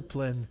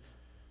discipline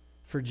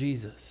for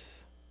Jesus.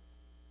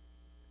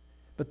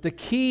 But the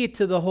key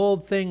to the whole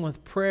thing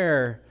with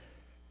prayer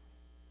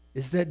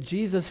is that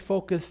Jesus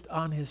focused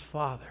on His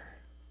Father.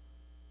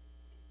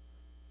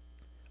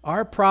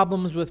 Our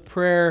problems with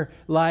prayer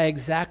lie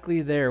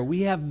exactly there.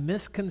 We have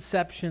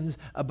misconceptions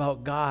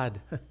about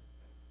God.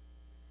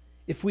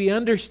 If we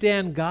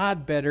understand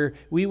God better,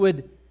 we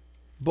would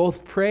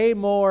both pray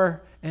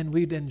more and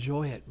we'd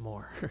enjoy it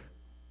more.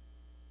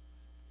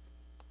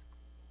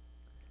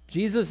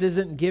 Jesus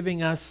isn't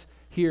giving us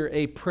here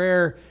a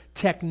prayer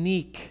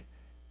technique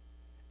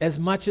as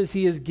much as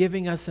He is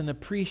giving us an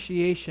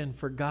appreciation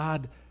for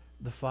God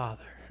the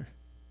Father.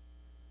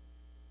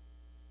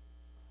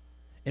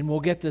 And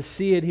we'll get to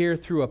see it here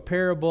through a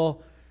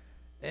parable,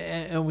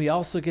 and we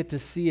also get to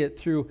see it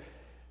through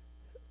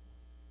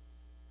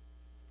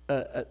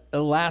a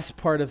last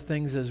part of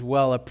things as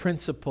well, a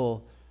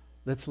principle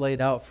that's laid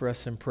out for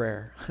us in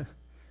prayer.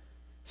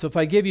 So if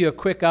I give you a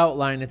quick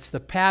outline, it's the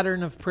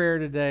pattern of prayer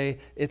today.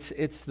 It's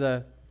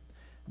the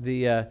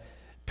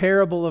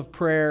parable of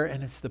prayer,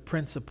 and it's the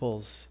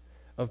principles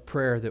of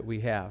prayer that we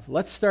have.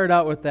 Let's start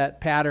out with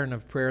that pattern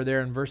of prayer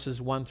there in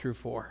verses 1 through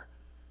 4.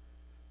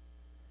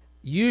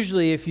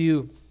 Usually if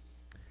you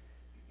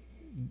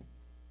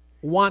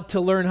want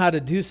to learn how to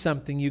do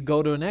something, you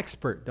go to an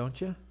expert, don't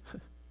you?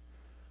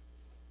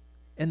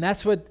 And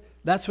that's what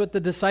the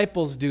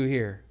disciples do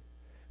here.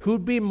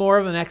 Who'd be more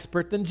of an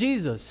expert than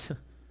Jesus?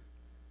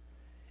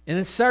 And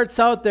it starts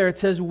out there, it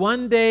says,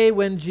 one day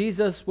when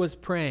Jesus was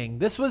praying.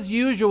 This was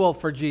usual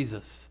for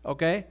Jesus,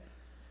 okay?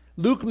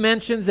 Luke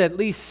mentions at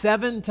least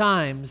 7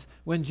 times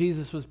when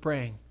Jesus was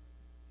praying.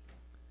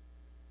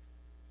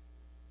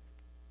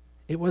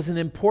 It was an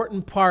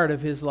important part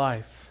of his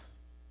life.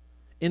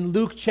 In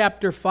Luke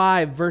chapter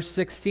 5, verse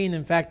 16,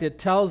 in fact, it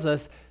tells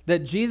us that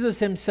Jesus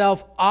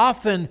himself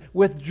often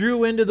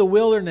withdrew into the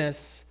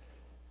wilderness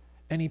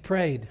and he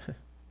prayed.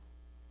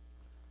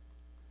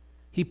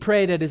 He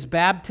prayed at his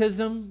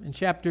baptism in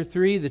chapter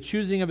 3, the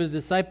choosing of his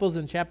disciples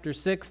in chapter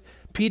 6,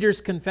 Peter's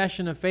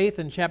confession of faith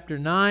in chapter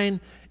 9,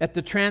 at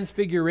the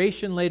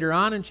transfiguration later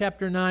on in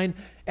chapter 9,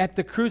 at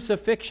the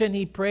crucifixion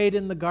he prayed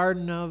in the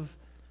Garden of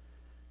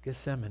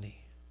Gethsemane.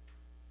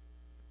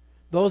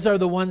 Those are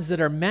the ones that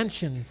are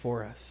mentioned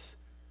for us.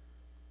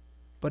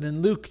 But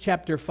in Luke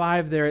chapter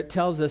 5 there it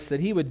tells us that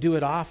he would do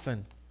it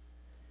often.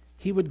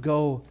 He would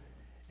go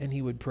and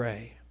he would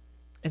pray.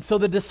 And so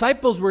the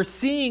disciples were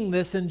seeing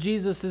this in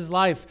Jesus'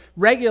 life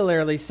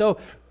regularly. So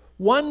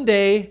one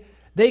day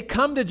they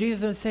come to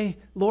Jesus and say,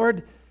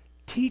 Lord,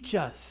 teach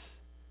us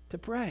to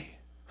pray.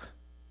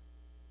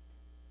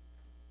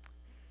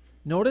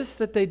 Notice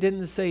that they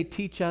didn't say,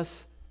 teach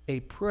us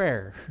a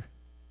prayer.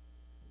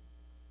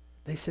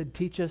 They said,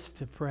 teach us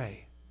to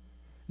pray.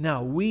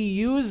 Now, we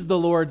use the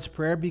Lord's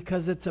Prayer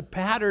because it's a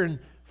pattern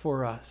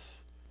for us.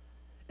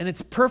 And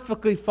it's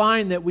perfectly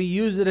fine that we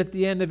use it at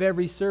the end of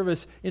every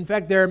service. In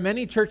fact, there are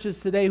many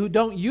churches today who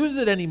don't use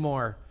it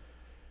anymore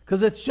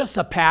because it's just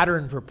a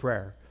pattern for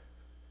prayer.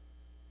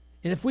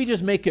 And if we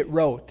just make it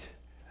rote,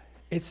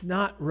 it's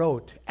not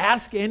rote.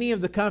 Ask any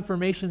of the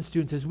confirmation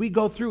students as we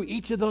go through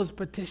each of those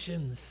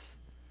petitions,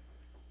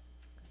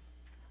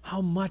 how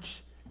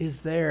much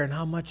is there and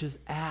how much is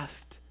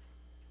asked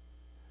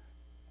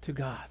to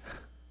God.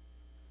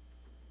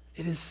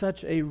 It is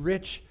such a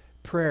rich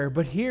prayer.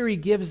 But here he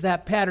gives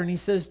that pattern. He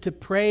says to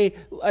pray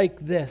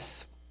like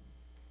this.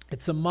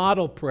 It's a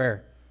model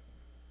prayer.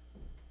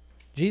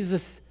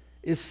 Jesus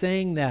is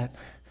saying that.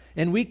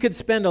 And we could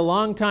spend a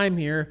long time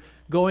here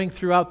going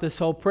throughout this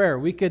whole prayer.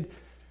 We could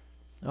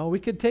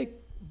take,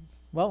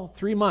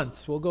 3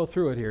 months. We'll go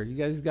through it here. You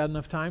guys got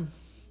enough time?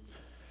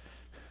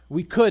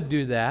 We could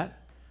do that.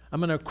 I'm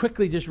going to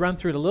quickly just run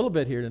through it a little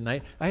bit here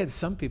tonight. I had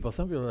some people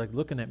are like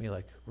looking at me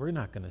like, we're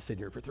not going to sit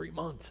here for 3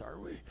 months, are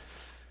we?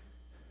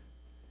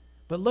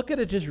 But look at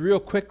it just real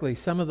quickly,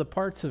 some of the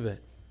parts of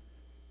it.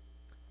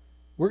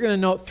 We're going to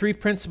note 3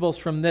 principles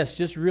from this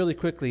just really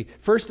quickly.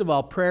 First of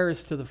all, prayer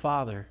is to the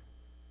Father.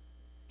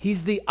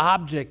 He's the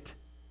object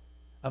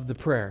of the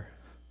prayer.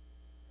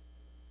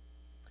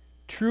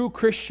 True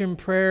Christian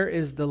prayer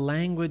is the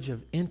language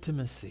of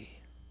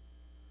intimacy.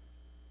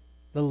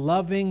 The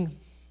loving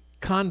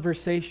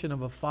conversation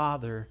of a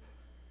father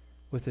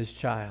with his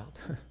child.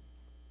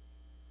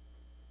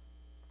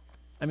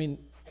 I mean,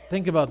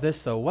 think about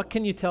this though. What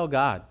can you tell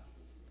God?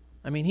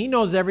 I mean, he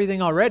knows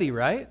everything already,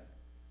 right?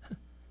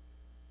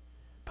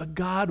 But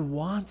God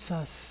wants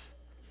us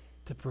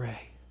to pray.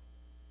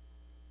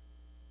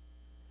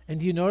 And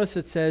do you notice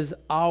it says,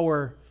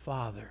 our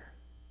Father?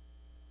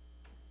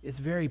 It's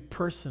very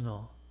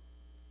personal.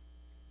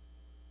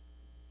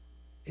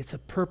 It's a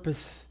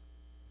purpose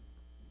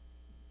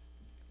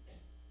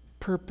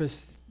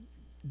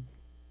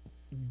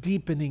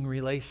deepening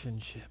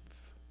relationship.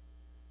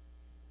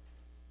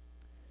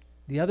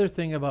 The other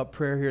thing about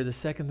prayer here, the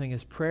second thing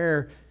is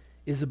prayer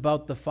is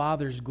about the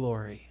Father's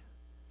glory.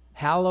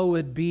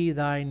 Hallowed be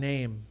thy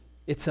name.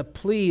 It's a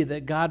plea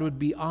that God would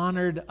be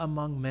honored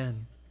among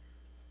men.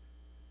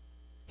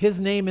 His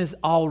name is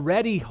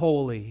already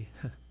holy.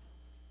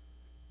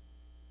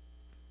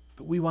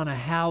 But we want to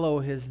hallow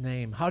his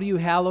name. How do you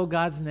hallow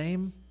God's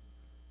name?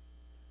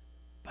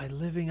 By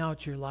living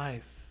out your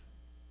life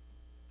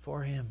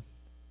for him.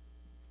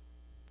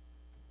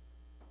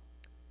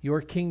 Your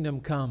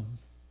kingdom come.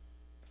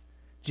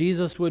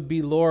 Jesus would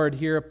be Lord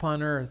here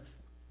upon earth.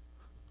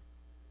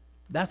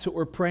 That's what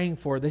we're praying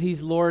for, that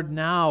he's Lord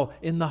now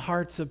in the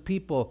hearts of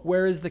people.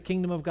 Where is the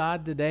kingdom of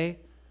God today?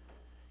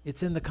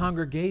 It's in the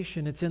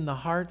congregation. It's in the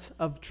hearts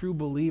of true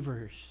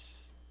believers.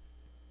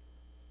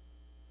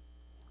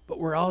 But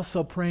we're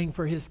also praying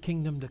for his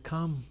kingdom to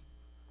come.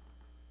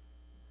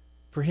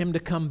 For him to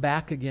come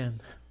back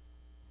again.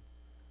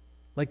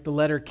 Like the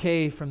letter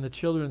K from the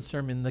children's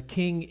sermon, the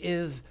King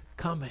is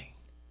coming.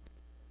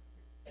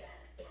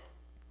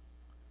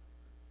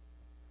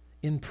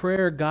 In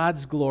prayer,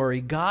 God's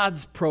glory,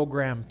 God's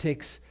program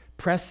takes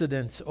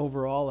precedence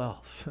over all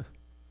else.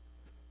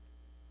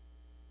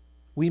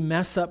 We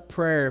mess up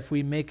prayer if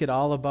we make it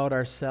all about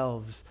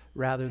ourselves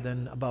rather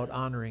than about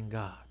honoring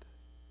God.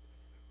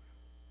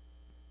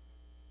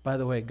 By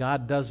the way,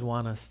 God does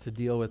want us to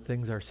deal with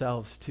things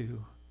ourselves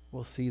too.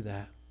 We'll see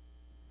that.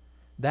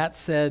 That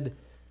said,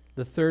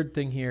 the third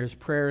thing here is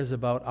prayer is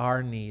about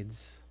our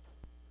needs.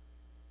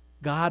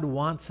 God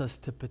wants us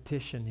to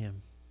petition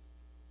Him,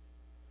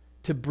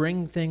 to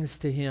bring things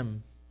to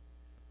Him.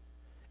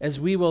 As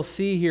we will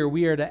see here,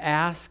 we are to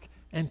ask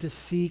and to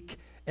seek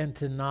and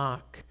to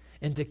knock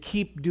and to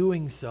keep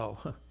doing so.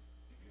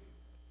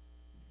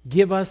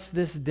 Give us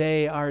this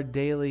day our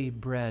daily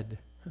bread.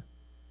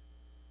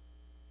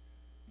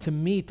 To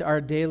meet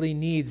our daily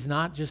needs,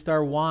 not just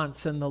our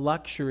wants and the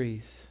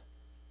luxuries.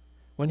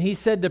 When He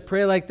said to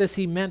pray like this,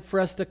 He meant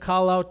for us to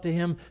call out to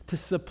Him to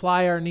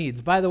supply our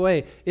needs. By the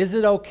way, is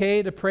it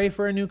okay to pray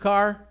for a new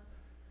car?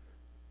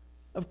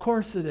 Of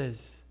course it is.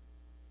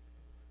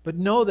 But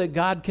know that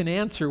God can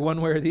answer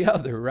one way or the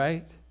other,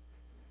 right?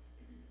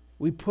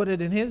 We put it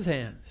in His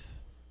hands.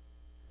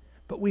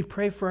 But we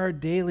pray for our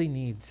daily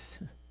needs.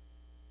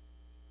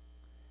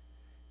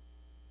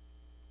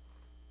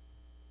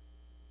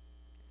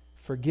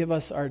 Forgive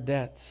us our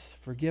debts.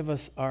 Forgive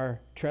us our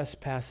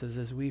trespasses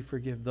as we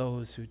forgive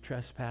those who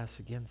trespass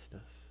against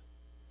us.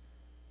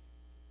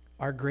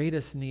 Our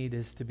greatest need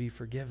is to be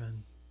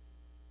forgiven.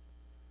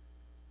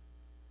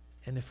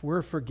 And if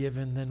we're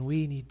forgiven, then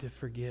we need to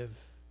forgive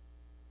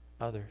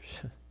others.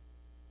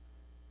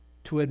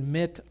 To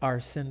admit our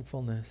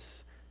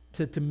sinfulness.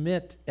 To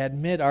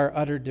admit our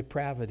utter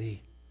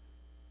depravity.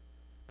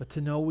 But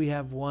to know we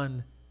have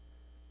one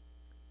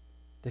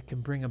that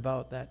can bring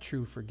about that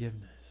true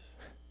forgiveness.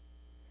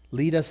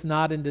 Lead us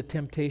not into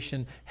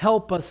temptation.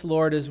 Help us,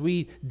 Lord, as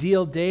we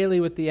deal daily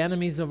with the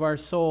enemies of our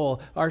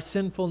soul, our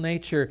sinful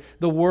nature,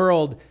 the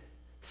world,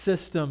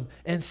 system,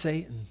 and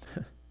Satan.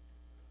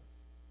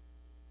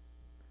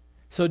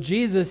 So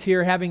Jesus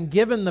here, having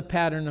given the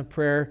pattern of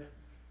prayer,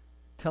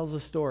 tells a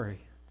story.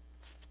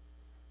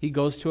 He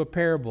goes to a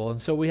parable.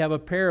 And so we have a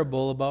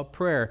parable about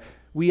prayer.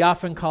 We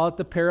often call it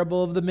the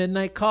parable of the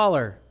midnight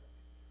caller.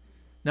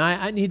 Now,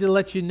 I need to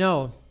let you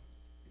know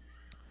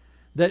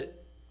that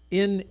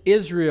in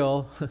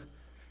Israel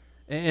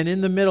and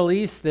in the Middle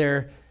East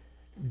there,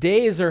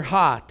 days are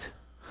hot.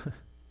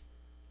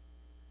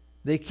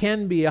 They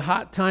can be a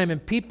hot time,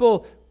 and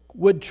people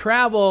would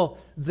travel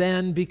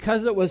then,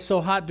 because it was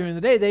so hot during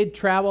the day, they'd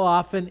travel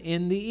often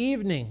in the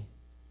evening.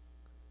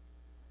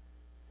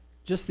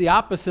 Just the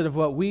opposite of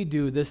what we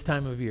do this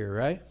time of year,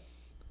 right?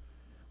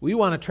 We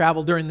want to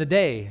travel during the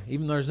day,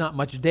 even though there's not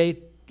much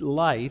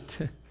daylight.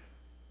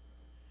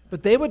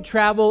 But they would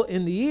travel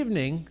in the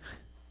evening.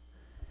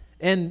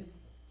 And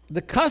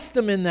the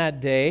custom in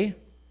that day,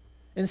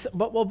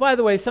 well, by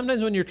the way,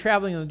 sometimes when you're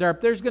traveling in the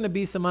dark, there's going to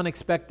be some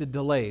unexpected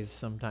delays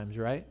sometimes,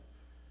 right?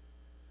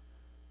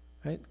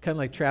 Right? Kind of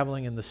like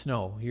traveling in the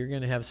snow. You're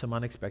going to have some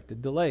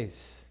unexpected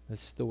delays.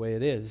 That's the way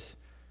it is.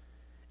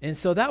 And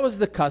so that was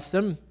the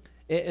custom.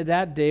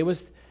 That day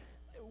was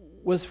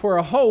for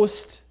a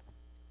host,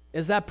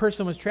 as that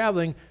person was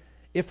traveling.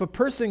 If a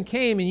person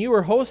came and you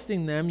were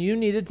hosting them, you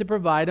needed to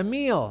provide a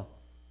meal.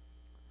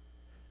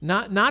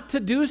 Not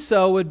to do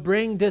so would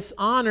bring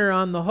dishonor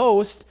on the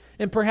host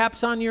and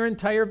perhaps on your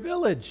entire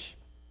village.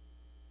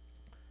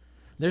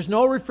 There's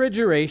no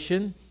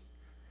refrigeration.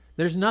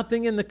 There's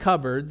nothing in the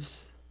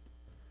cupboards.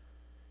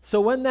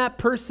 So when that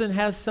person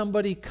has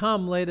somebody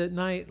come late at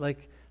night,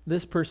 like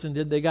this person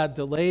did, they got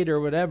delayed or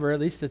whatever, at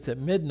least it's at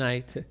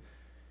midnight,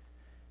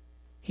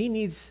 he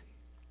needs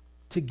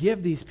to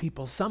give these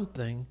people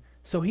something.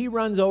 So he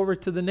runs over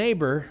to the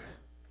neighbor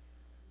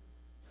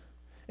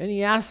and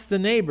he asks the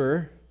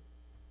neighbor,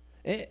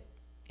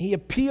 he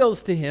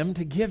appeals to him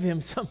to give him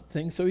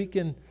something so he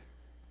can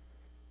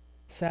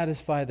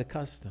satisfy the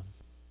custom.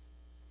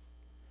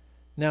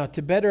 Now,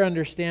 to better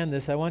understand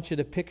this, I want you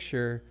to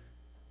picture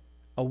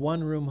a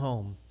one-room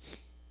home.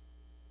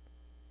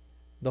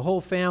 The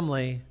whole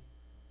family,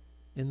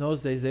 in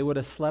those days, they would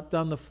have slept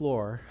on the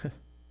floor.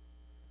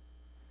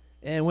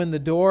 And when the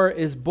door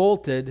is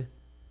bolted,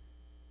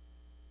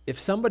 if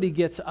somebody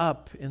gets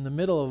up in the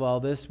middle of all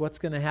this, what's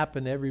going to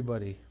happen to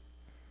everybody?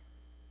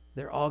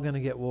 They're all going to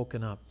get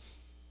woken up.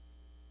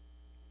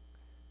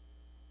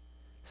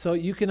 So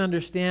you can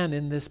understand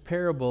in this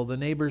parable the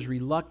neighbor's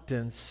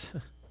reluctance.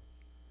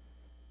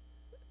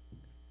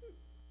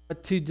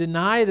 But to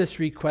deny this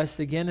request,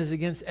 again, is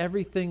against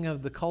everything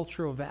of the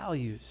cultural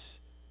values.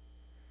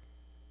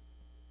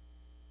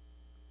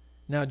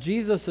 Now,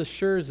 Jesus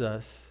assures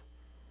us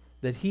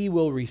that He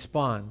will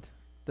respond,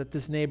 that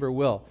this neighbor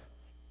will.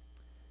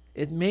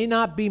 It may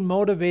not be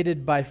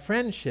motivated by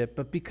friendship,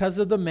 but because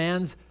of the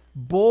man's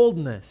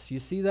boldness.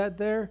 You see that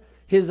there?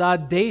 His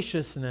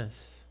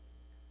audaciousness.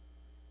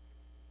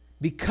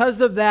 Because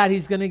of that,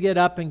 he's going to get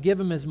up and give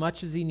him as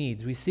much as he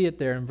needs. We see it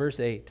there in verse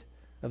 8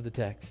 of the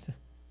text.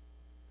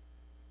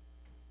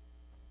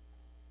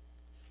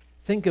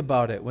 Think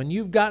about it. When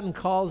you've gotten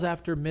calls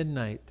after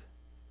midnight,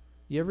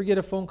 you ever get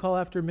a phone call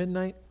after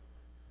midnight?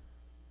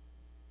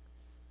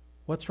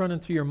 What's running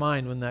through your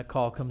mind when that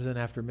call comes in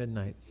after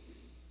midnight?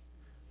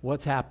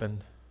 What's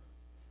happened?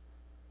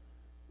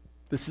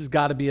 This has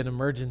got to be an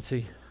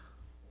emergency.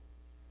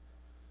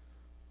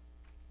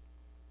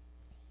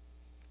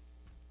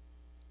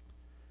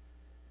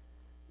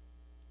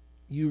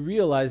 you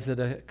realize that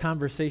a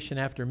conversation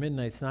after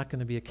midnight is not going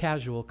to be a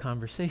casual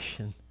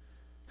conversation.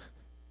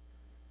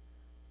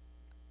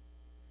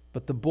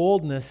 But the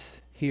boldness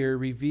here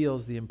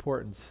reveals the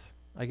importance.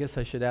 I guess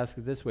I should ask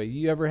it this way.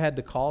 You ever had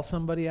to call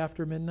somebody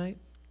after midnight?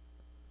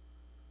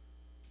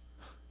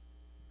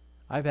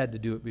 I've had to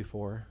do it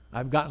before.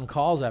 I've gotten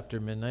calls after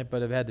midnight,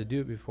 but I've had to do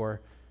it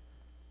before.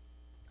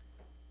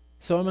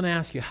 So I'm going to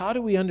ask you, how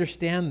do we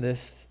understand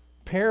this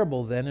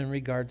parable then in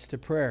regards to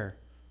prayer?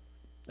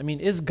 I mean,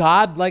 is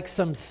God like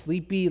some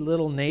sleepy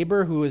little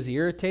neighbor who is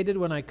irritated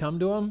when I come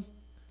to him?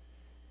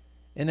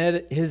 And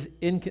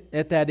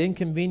at that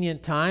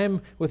inconvenient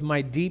time with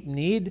my deep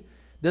need,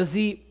 does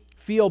he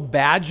feel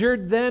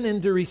badgered then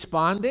into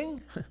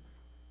responding?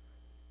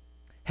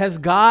 Has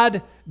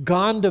God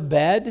gone to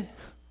bed?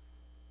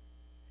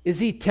 Is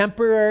he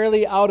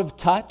temporarily out of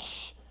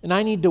touch and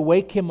I need to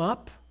wake him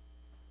up?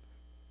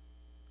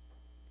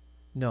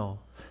 No.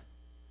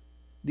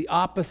 The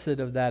opposite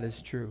of that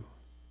is true.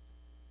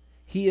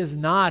 He is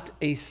not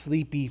a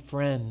sleepy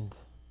friend,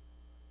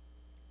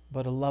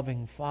 but a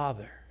loving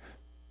Father.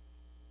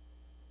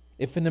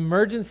 If an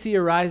emergency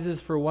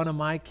arises for one of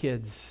my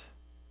kids,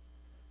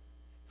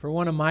 for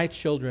one of my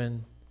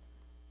children,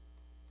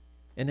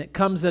 and it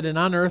comes at an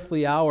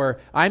unearthly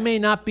hour, I may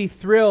not be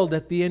thrilled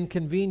at the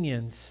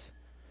inconvenience,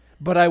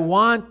 but I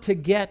want to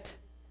get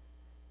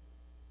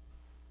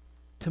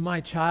to my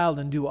child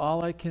and do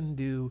all I can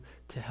do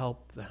to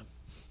help them.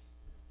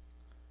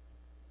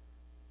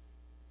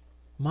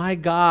 My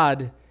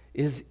God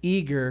is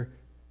eager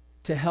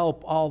to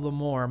help all the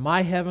more.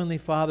 My Heavenly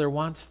Father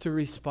wants to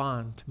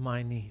respond to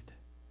my need.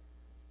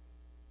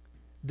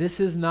 This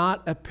is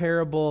not a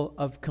parable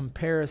of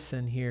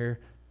comparison here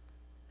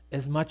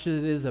as much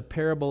as it is a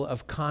parable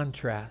of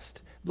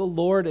contrast. The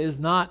Lord is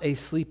not a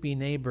sleepy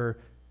neighbor,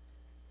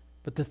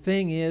 but the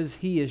thing is,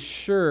 He is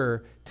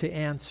sure to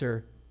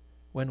answer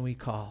when we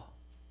call.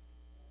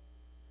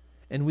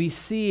 And we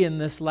see in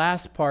this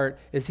last part,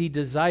 as He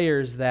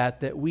desires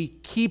that we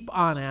keep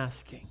on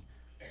asking,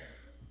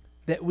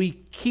 that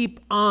we keep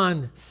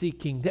on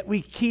seeking, that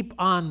we keep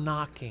on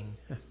knocking.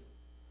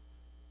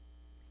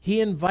 He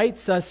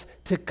invites us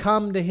to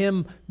come to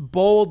Him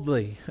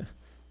boldly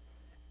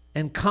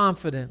and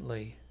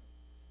confidently.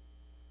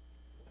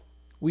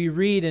 We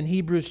read in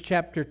Hebrews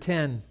chapter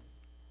 10,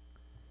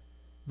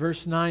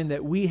 verse 9,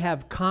 that we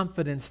have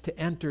confidence to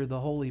enter the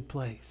holy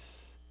place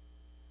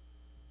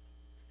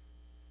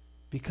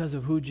because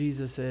of who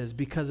Jesus is,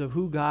 because of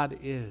who God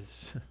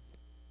is.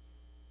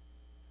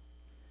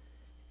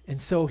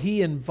 And so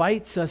He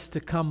invites us to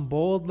come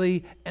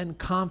boldly and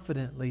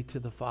confidently to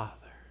the Father.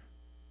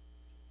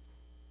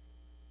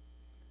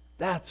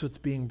 That's what's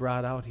being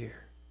brought out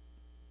here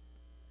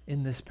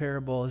in this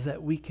parable, is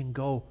that we can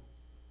go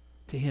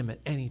to Him at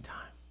any time.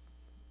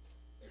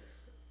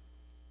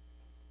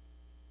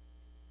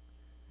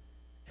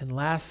 And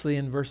lastly,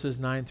 in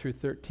verses 9 through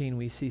 13,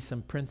 we see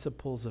some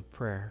principles of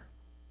prayer.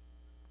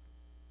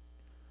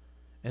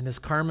 And as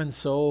Carmen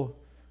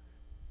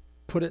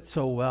put it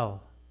so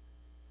well,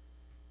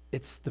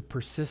 it's the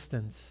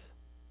persistence.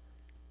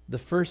 The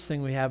first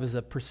thing we have is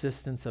a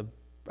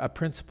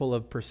principle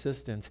of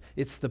persistence.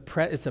 It's a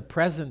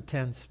present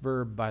tense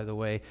verb, by the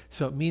way,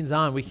 so it means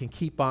on. We can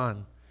keep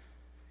on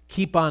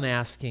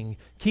asking,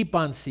 keep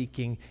on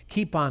seeking,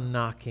 keep on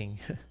knocking.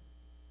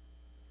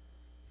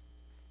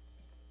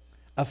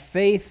 A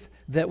faith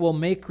that will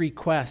make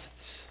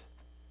requests,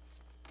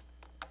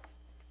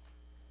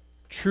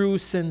 true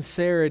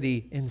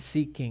sincerity in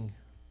seeking,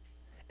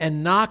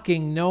 and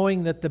knocking,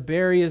 knowing that the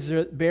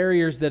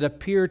barriers that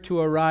appear to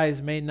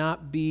arise may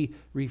not be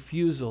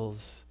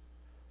refusals,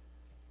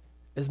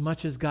 as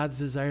much as God's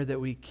desire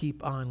that we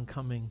keep on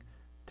coming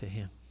to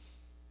Him.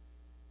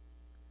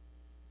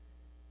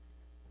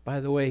 By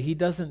the way, He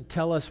doesn't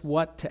tell us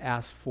what to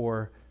ask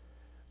for,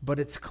 but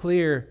it's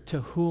clear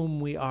to whom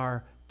we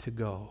are to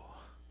go.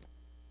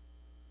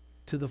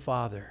 To the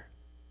Father.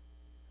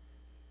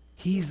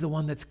 He's the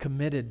one that's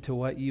committed to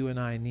what you and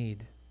I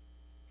need.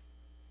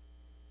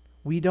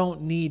 We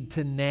don't need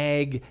to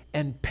nag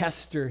and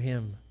pester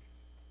Him,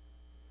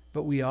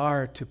 but we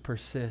are to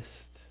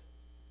persist.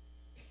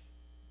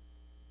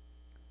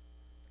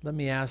 Let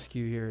me ask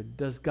you here,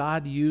 does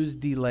God use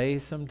delay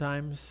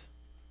sometimes?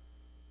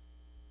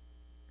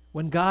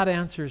 When God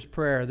answers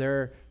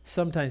prayer,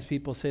 sometimes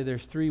people say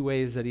there's 3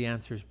 ways that He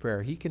answers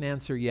prayer. He can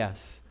answer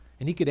yes,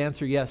 and He could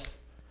answer yes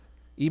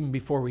even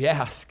before we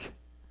ask.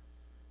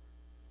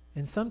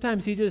 And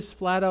sometimes He just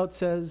flat out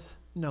says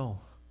no.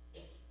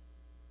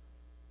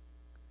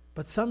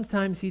 But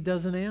sometimes He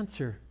doesn't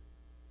answer.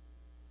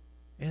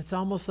 And it's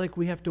almost like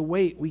we have to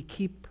wait. We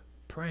keep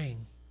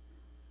praying.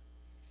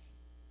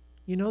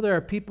 You know, there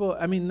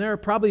are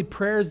probably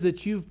prayers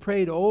that you've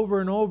prayed over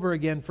and over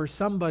again for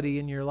somebody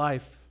in your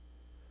life.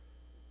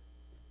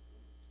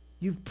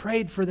 You've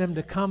prayed for them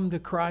to come to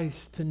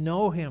Christ, to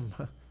know Him.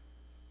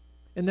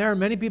 And there are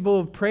many people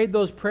who have prayed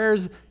those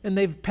prayers and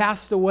they've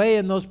passed away,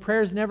 and those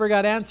prayers never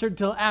got answered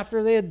till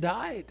after they had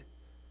died.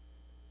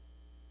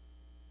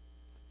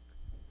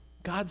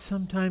 God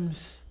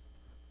sometimes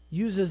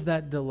uses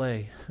that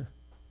delay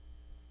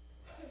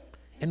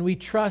And we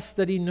trust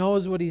that He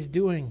knows what He's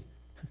doing.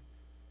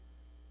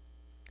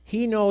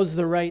 He knows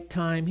the right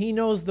time. He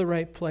knows the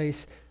right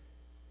place.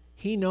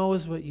 He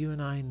knows what you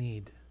and I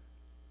need.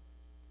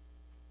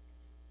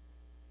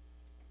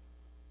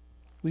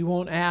 We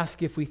won't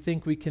ask if we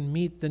think we can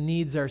meet the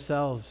needs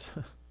ourselves.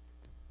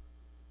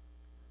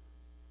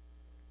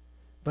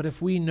 But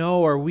if we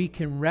know or we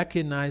can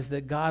recognize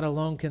that God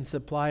alone can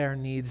supply our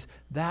needs,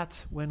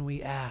 that's when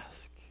we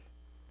ask.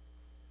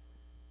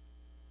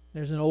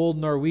 There's an old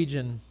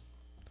Norwegian.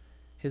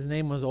 His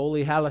name was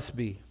Ole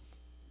Hallesby.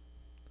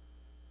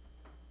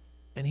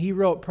 And he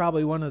wrote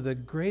probably one of the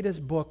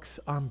greatest books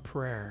on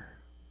prayer.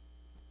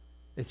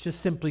 It's just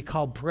simply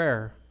called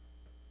Prayer.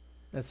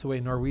 That's the way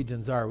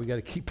Norwegians are. We got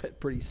to keep it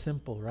pretty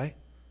simple, right?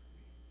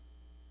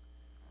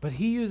 But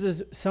he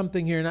uses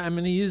something here, and I'm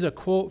going to use a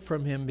quote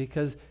from him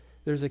because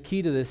there's a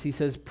key to this. He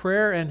says,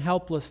 prayer and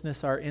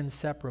helplessness are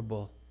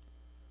inseparable.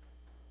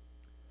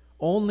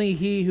 Only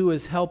he who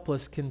is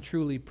helpless can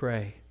truly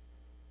pray.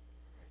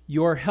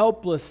 Your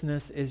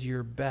helplessness is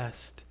your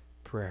best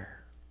prayer.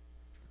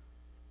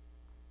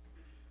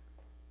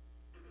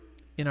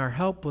 In our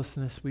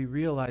helplessness, we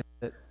realize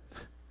that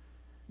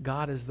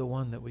God is the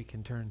one that we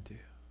can turn to.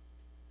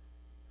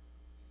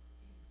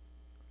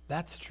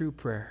 That's true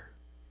prayer.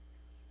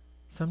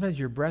 Sometimes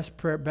your best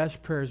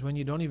prayer is when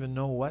you don't even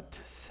know what to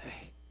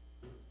say.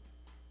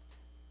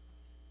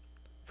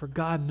 For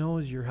God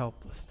knows your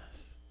helplessness.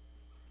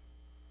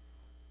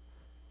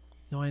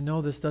 Now, I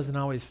know this doesn't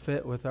always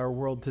fit with our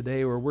world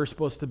today where we're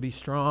supposed to be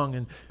strong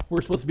and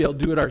we're supposed to be able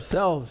to do it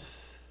ourselves.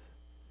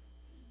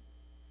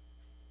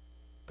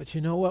 But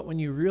you know what? When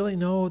you really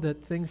know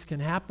that things can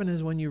happen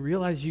is when you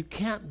realize you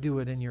can't do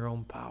it in your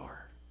own power.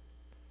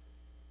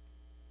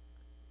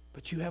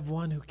 But you have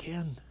one who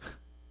can.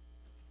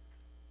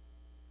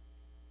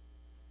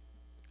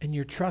 And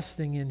you're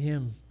trusting in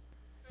Him.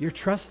 You're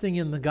trusting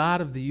in the God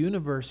of the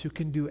universe who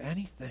can do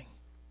anything.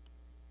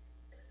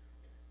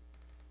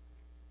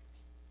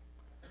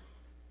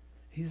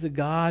 He's a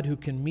God who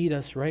can meet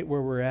us right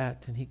where we're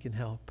at, and He can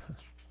help.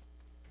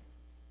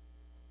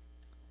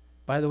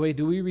 By the way,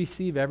 do we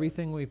receive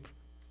everything we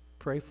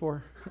pray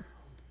for?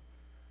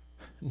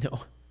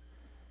 No.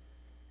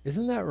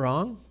 Isn't that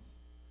wrong?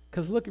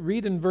 Because look,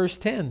 read in verse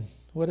 10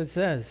 what it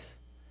says.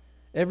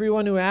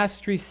 Everyone who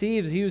asks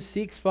receives. He who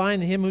seeks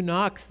finds. Him who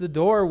knocks, the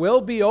door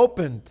will be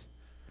opened.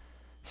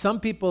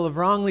 Some people have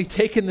wrongly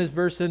taken this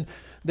verse and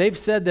they've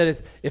said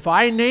that if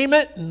I name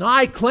it and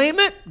I claim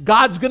it,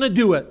 God's going to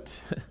do it.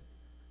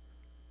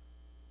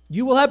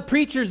 You will have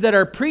preachers that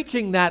are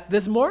preaching that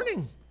this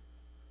morning.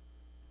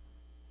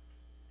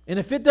 And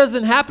if it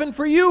doesn't happen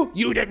for you,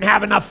 you didn't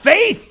have enough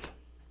faith.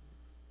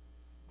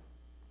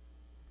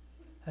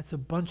 That's a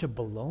bunch of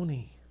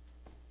baloney.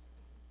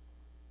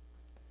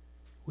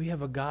 We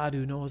have a God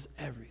who knows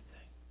everything.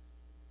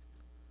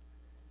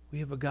 We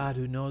have a God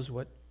who knows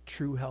what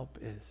true help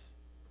is.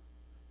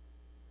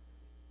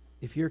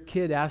 If your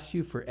kid asked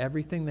you for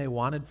everything they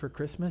wanted for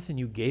Christmas and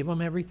you gave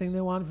them everything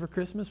they wanted for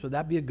Christmas, would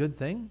that be a good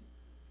thing?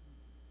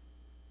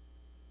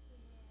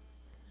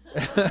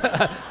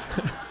 I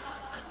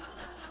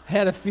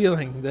had a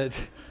feeling that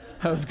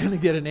I was going to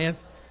get an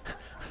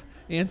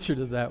answer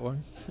to that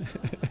one.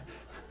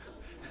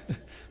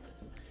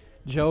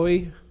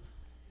 Joey,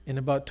 in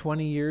about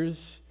 20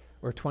 years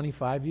or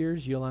 25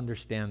 years, you'll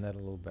understand that a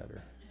little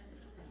better.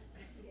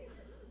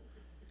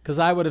 Because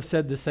I would have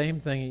said the same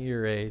thing at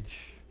your age.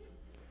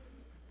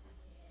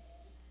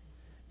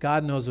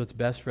 God knows what's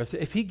best for us.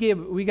 If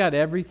we got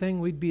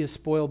everything, we'd be a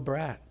spoiled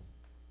brat.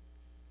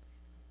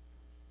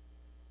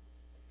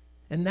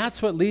 And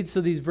that's what leads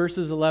to these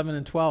verses 11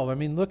 and 12. I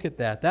mean, look at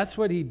that. That's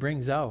what he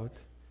brings out.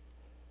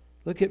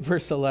 Look at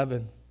verse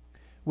 11.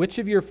 Which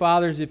of your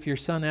fathers, if your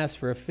son asked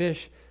for a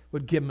fish,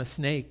 would give him a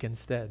snake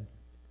instead?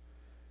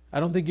 I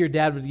don't think your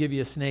dad would give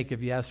you a snake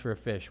if you asked for a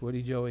fish, would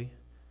he, Joey?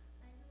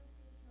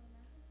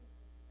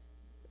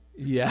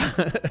 Yeah,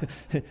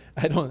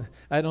 I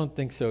don't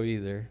think so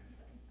either.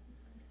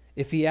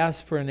 If he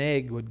asked for an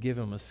egg, would give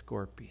him a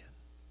scorpion.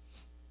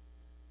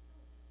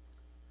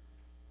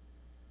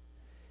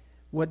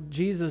 What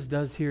Jesus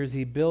does here is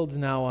he builds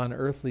now on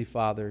earthly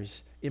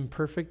fathers,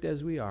 imperfect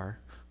as we are.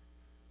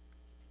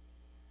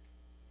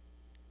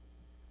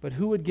 But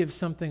who would give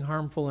something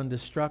harmful and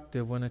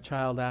destructive when a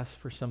child asks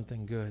for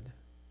something good?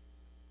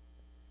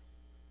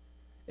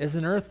 As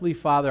an earthly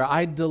father,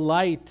 I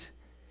delight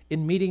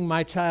in meeting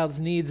my child's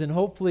needs, and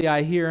hopefully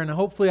I hear and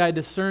hopefully I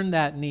discern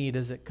that need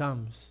as it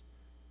comes.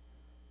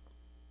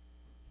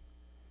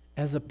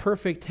 As a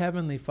perfect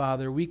heavenly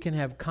Father, we can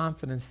have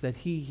confidence that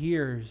He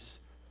hears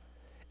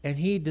and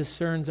He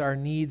discerns our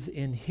needs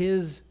in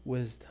His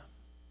wisdom.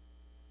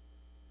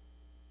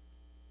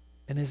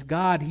 And as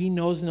God, He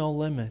knows no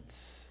limits.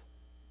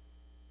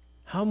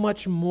 How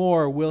much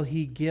more will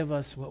He give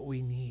us what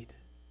we need?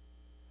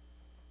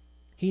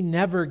 He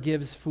never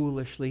gives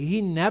foolishly. He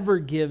never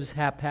gives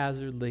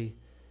haphazardly.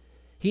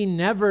 He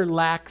never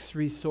lacks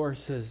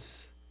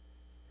resources.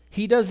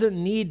 He doesn't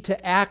need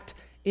to act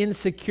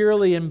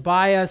insecurely and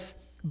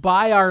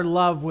buy our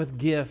love with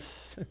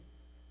gifts.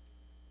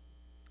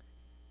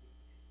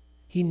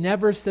 He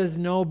never says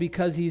no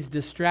because he's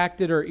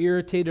distracted or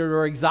irritated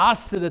or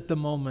exhausted at the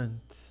moment.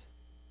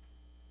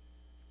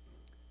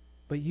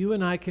 But you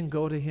and I can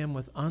go to him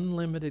with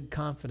unlimited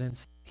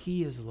confidence.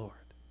 He is Lord.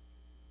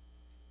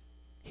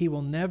 He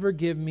will never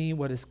give me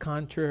what is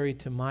contrary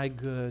to my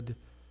good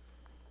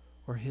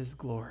or his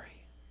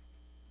glory.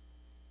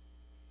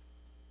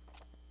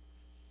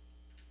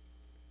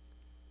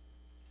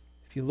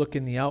 If you look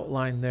in the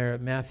outline there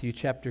at Matthew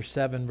chapter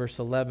 7, verse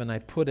 11, I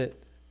put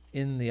it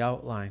in the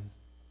outline.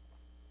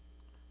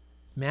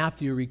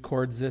 Matthew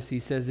records this. He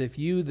says, if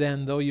you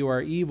then, though you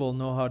are evil,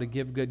 know how to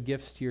give good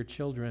gifts to your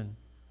children,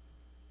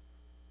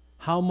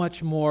 how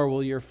much more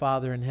will your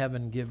Father in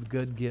heaven give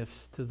good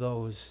gifts to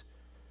those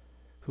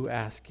who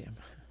ask him?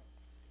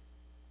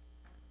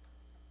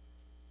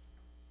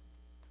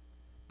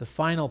 The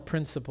final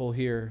principle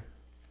here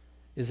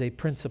is a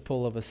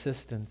principle of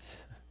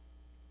assistance.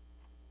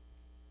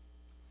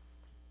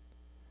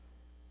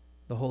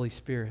 The Holy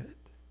Spirit.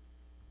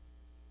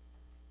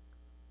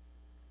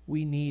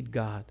 We need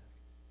God.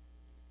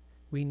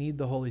 We need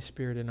the Holy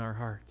Spirit in our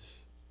hearts,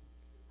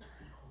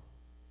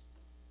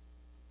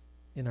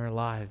 in our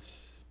lives,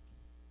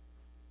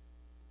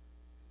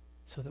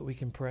 so that we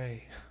can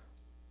pray.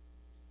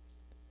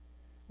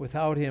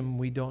 Without him,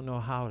 we don't know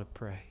how to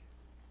pray.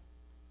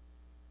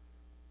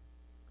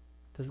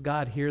 Does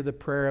God hear the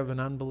prayer of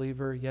an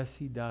unbeliever? Yes,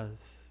 he does.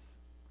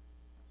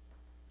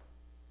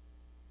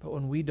 But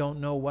when we don't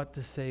know what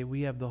to say,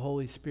 we have the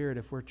Holy Spirit,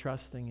 if we're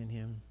trusting in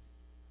him,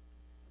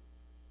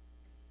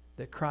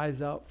 that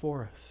cries out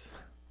for us.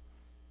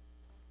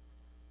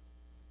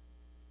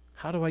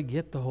 How do I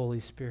get the Holy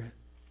Spirit?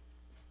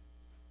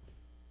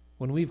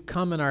 When we've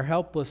come in our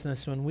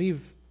helplessness, when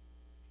we've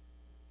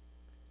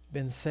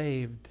been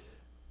saved,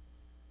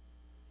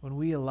 when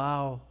we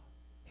allow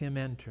him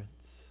entrance,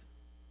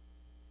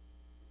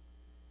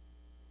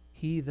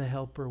 he, the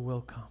helper,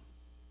 will come.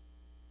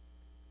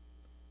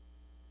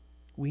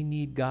 We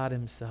need God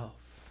himself,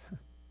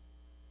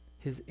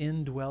 his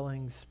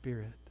indwelling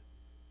Spirit.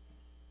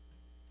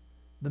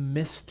 The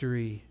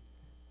mystery,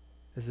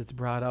 as it's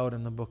brought out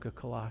in the book of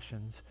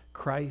Colossians,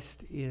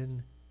 Christ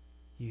in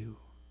you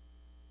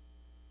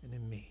and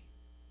in me.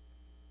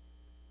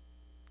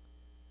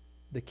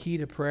 The key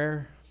to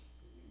prayer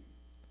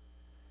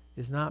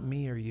is not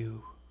me or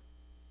you.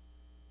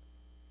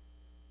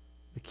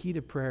 The key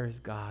to prayer is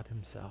God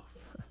himself.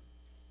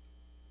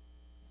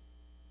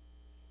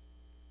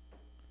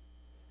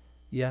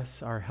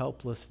 Yes, our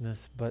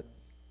helplessness, but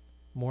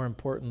more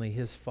importantly,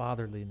 his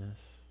fatherliness.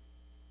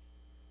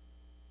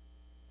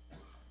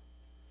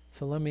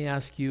 So let me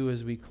ask you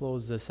as we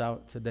close this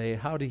out today,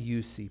 how do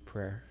you see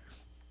prayer?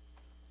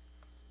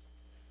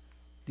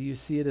 Do you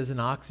see it as an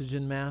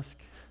oxygen mask?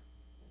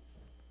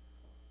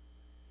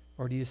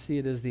 Or do you see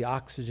it as the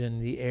oxygen,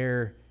 the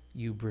air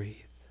you breathe?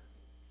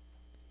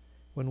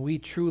 When we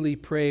truly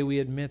pray, we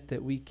admit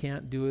that we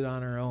can't do it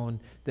on our own,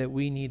 that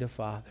we need a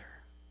Father.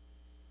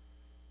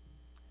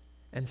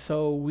 And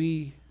so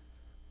we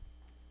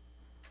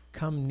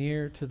come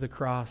near to the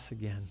cross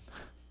again.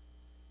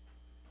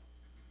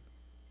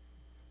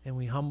 And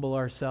we humble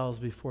ourselves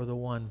before the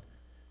one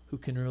who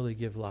can really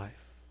give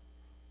life.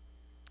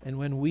 And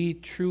when we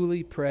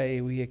truly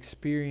pray, we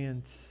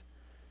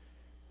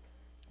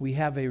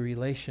have a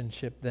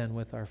relationship then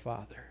with our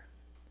Father.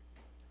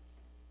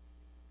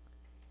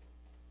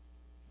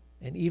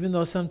 And even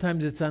though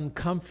sometimes it's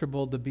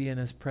uncomfortable to be in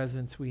his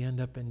presence, we end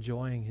up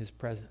enjoying his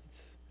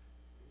presence.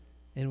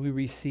 And we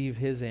receive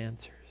his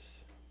answers.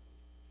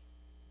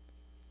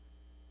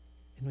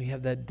 And we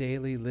have that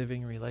daily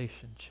living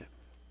relationship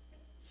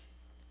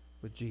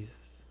with Jesus.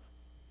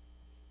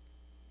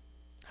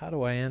 How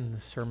do I end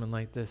a sermon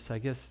like this? I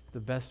guess the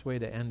best way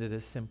to end it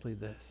is simply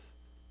this.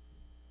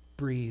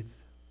 Breathe.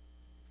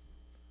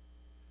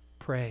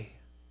 Pray.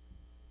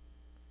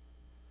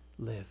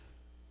 Live.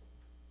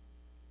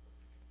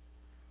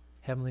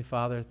 Heavenly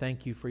Father,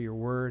 thank you for your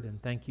word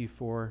and thank you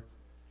for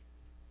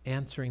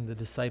answering the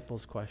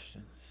disciples'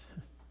 questions.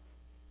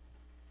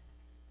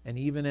 And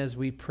even as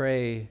we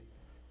pray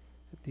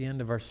at the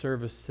end of our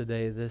service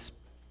today, this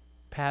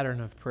pattern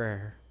of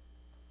prayer,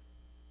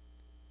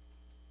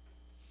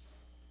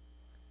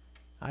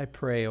 I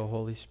pray, O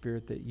Holy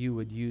Spirit, that you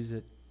would use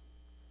it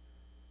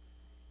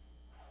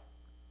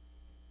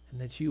and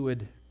that you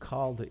would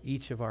call to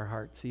each of our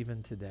hearts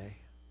even today.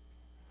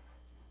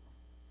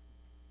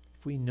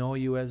 If we know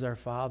you as our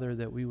Father,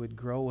 that we would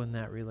grow in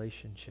that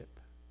relationship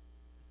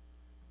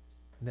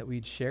and that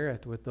we'd share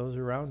it with those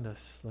around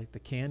us, like the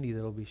candy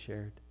that will be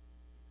shared.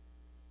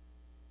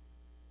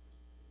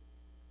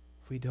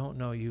 If we don't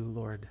know you,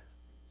 Lord,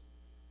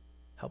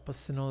 help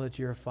us to know that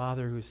you're a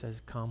Father who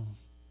says, come.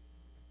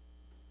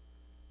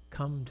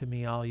 Come to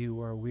me, all you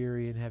who are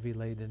weary and heavy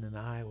laden, and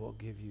I will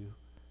give you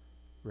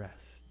rest.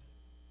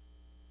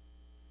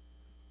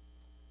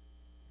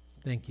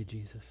 Thank you,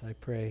 Jesus. I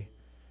pray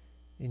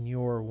in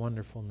your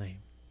wonderful name.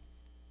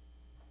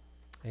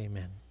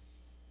 Amen.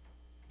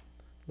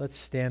 Let's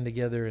stand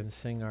together and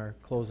sing our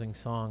closing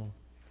song.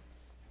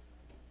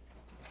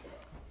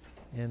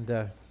 And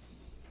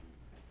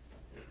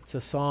it's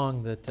It's a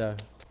song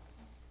that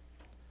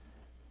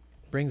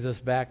brings us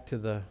back to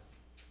the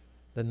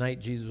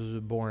night Jesus was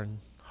born.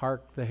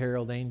 Hark the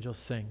herald angels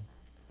sing.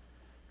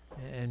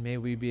 And may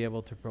we be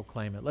able to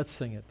proclaim it. Let's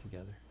sing it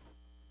together.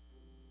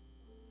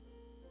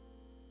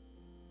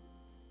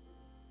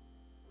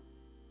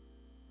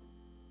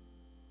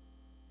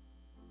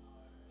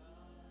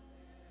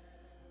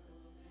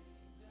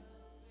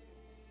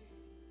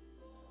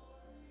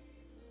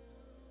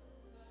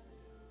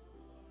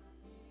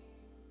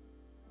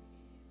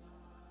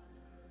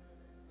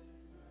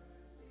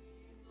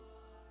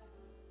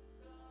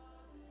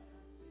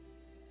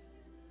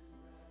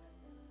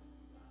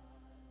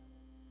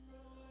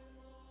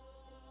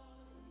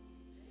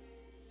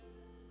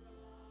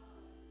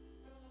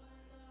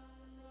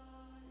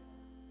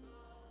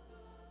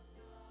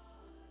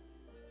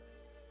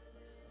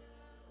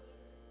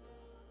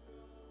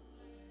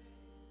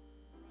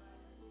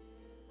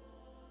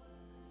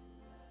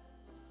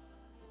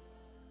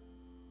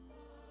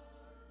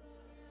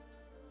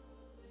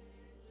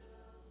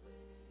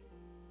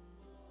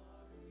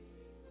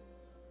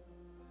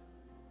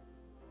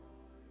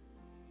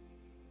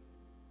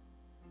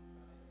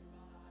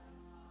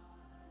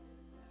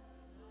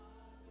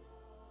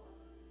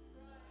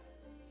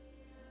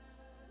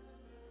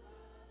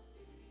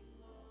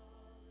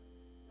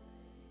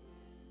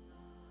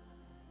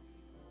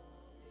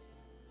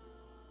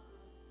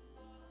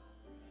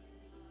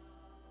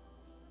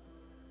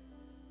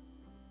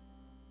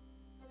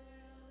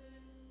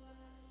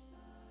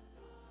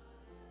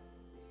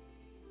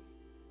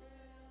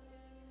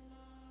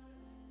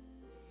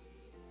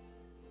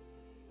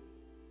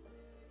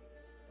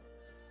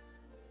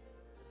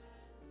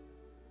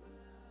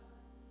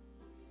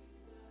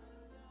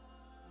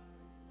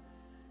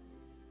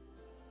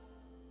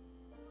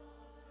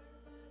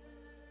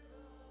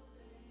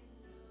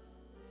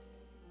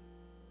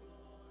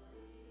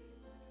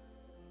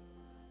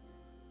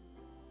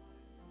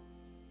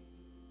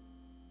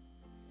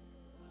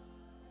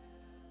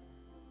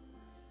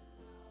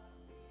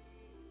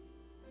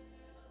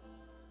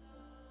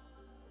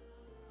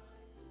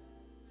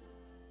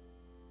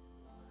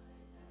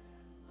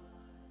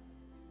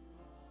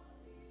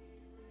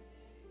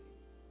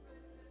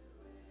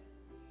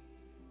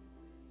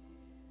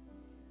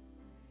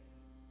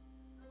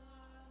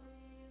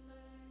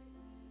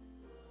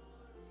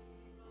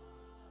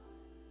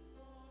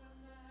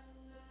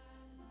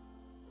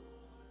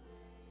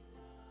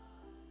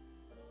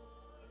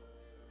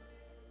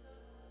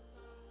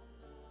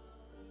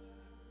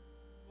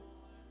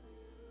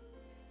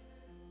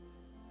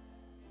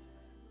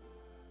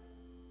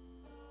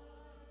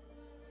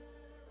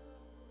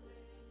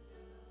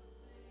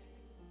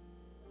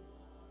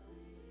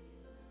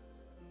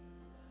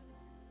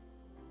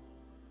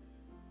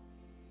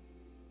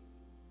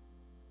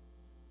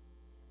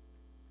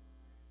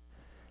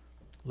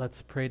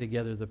 Let's pray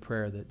together the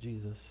prayer that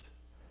Jesus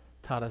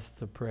taught us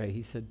to pray.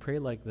 He said, pray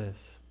like this.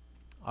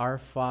 Our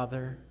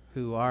Father,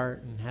 who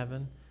art in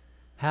heaven,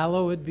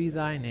 hallowed be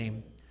thy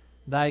name.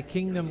 Thy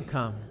kingdom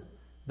come,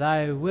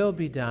 thy will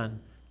be done,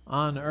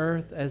 on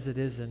earth as it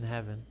is in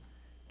heaven.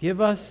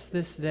 Give us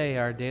this day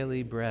our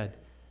daily bread,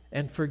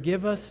 and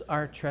forgive us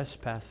our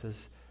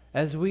trespasses,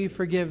 as we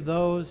forgive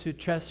those who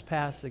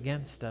trespass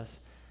against us.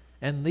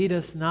 And lead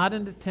us not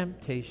into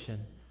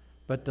temptation,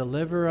 but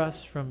deliver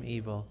us from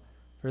evil.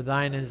 For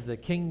thine is the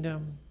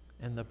kingdom,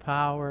 and the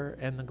power,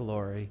 and the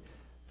glory,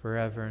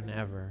 forever and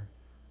ever.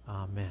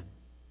 Amen.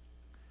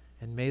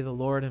 And may the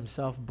Lord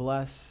himself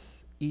bless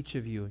each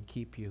of you and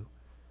keep you.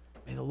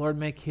 May the Lord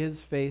make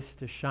his face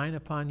to shine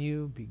upon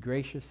you, be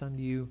gracious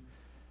unto you.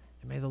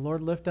 And may the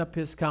Lord lift up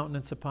his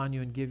countenance upon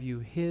you and give you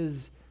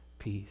his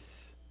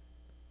peace.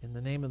 In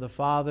the name of the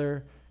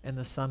Father, and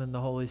the Son, and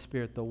the Holy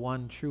Spirit, the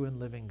one true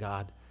and living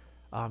God.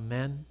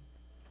 Amen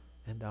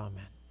and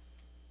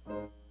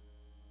amen.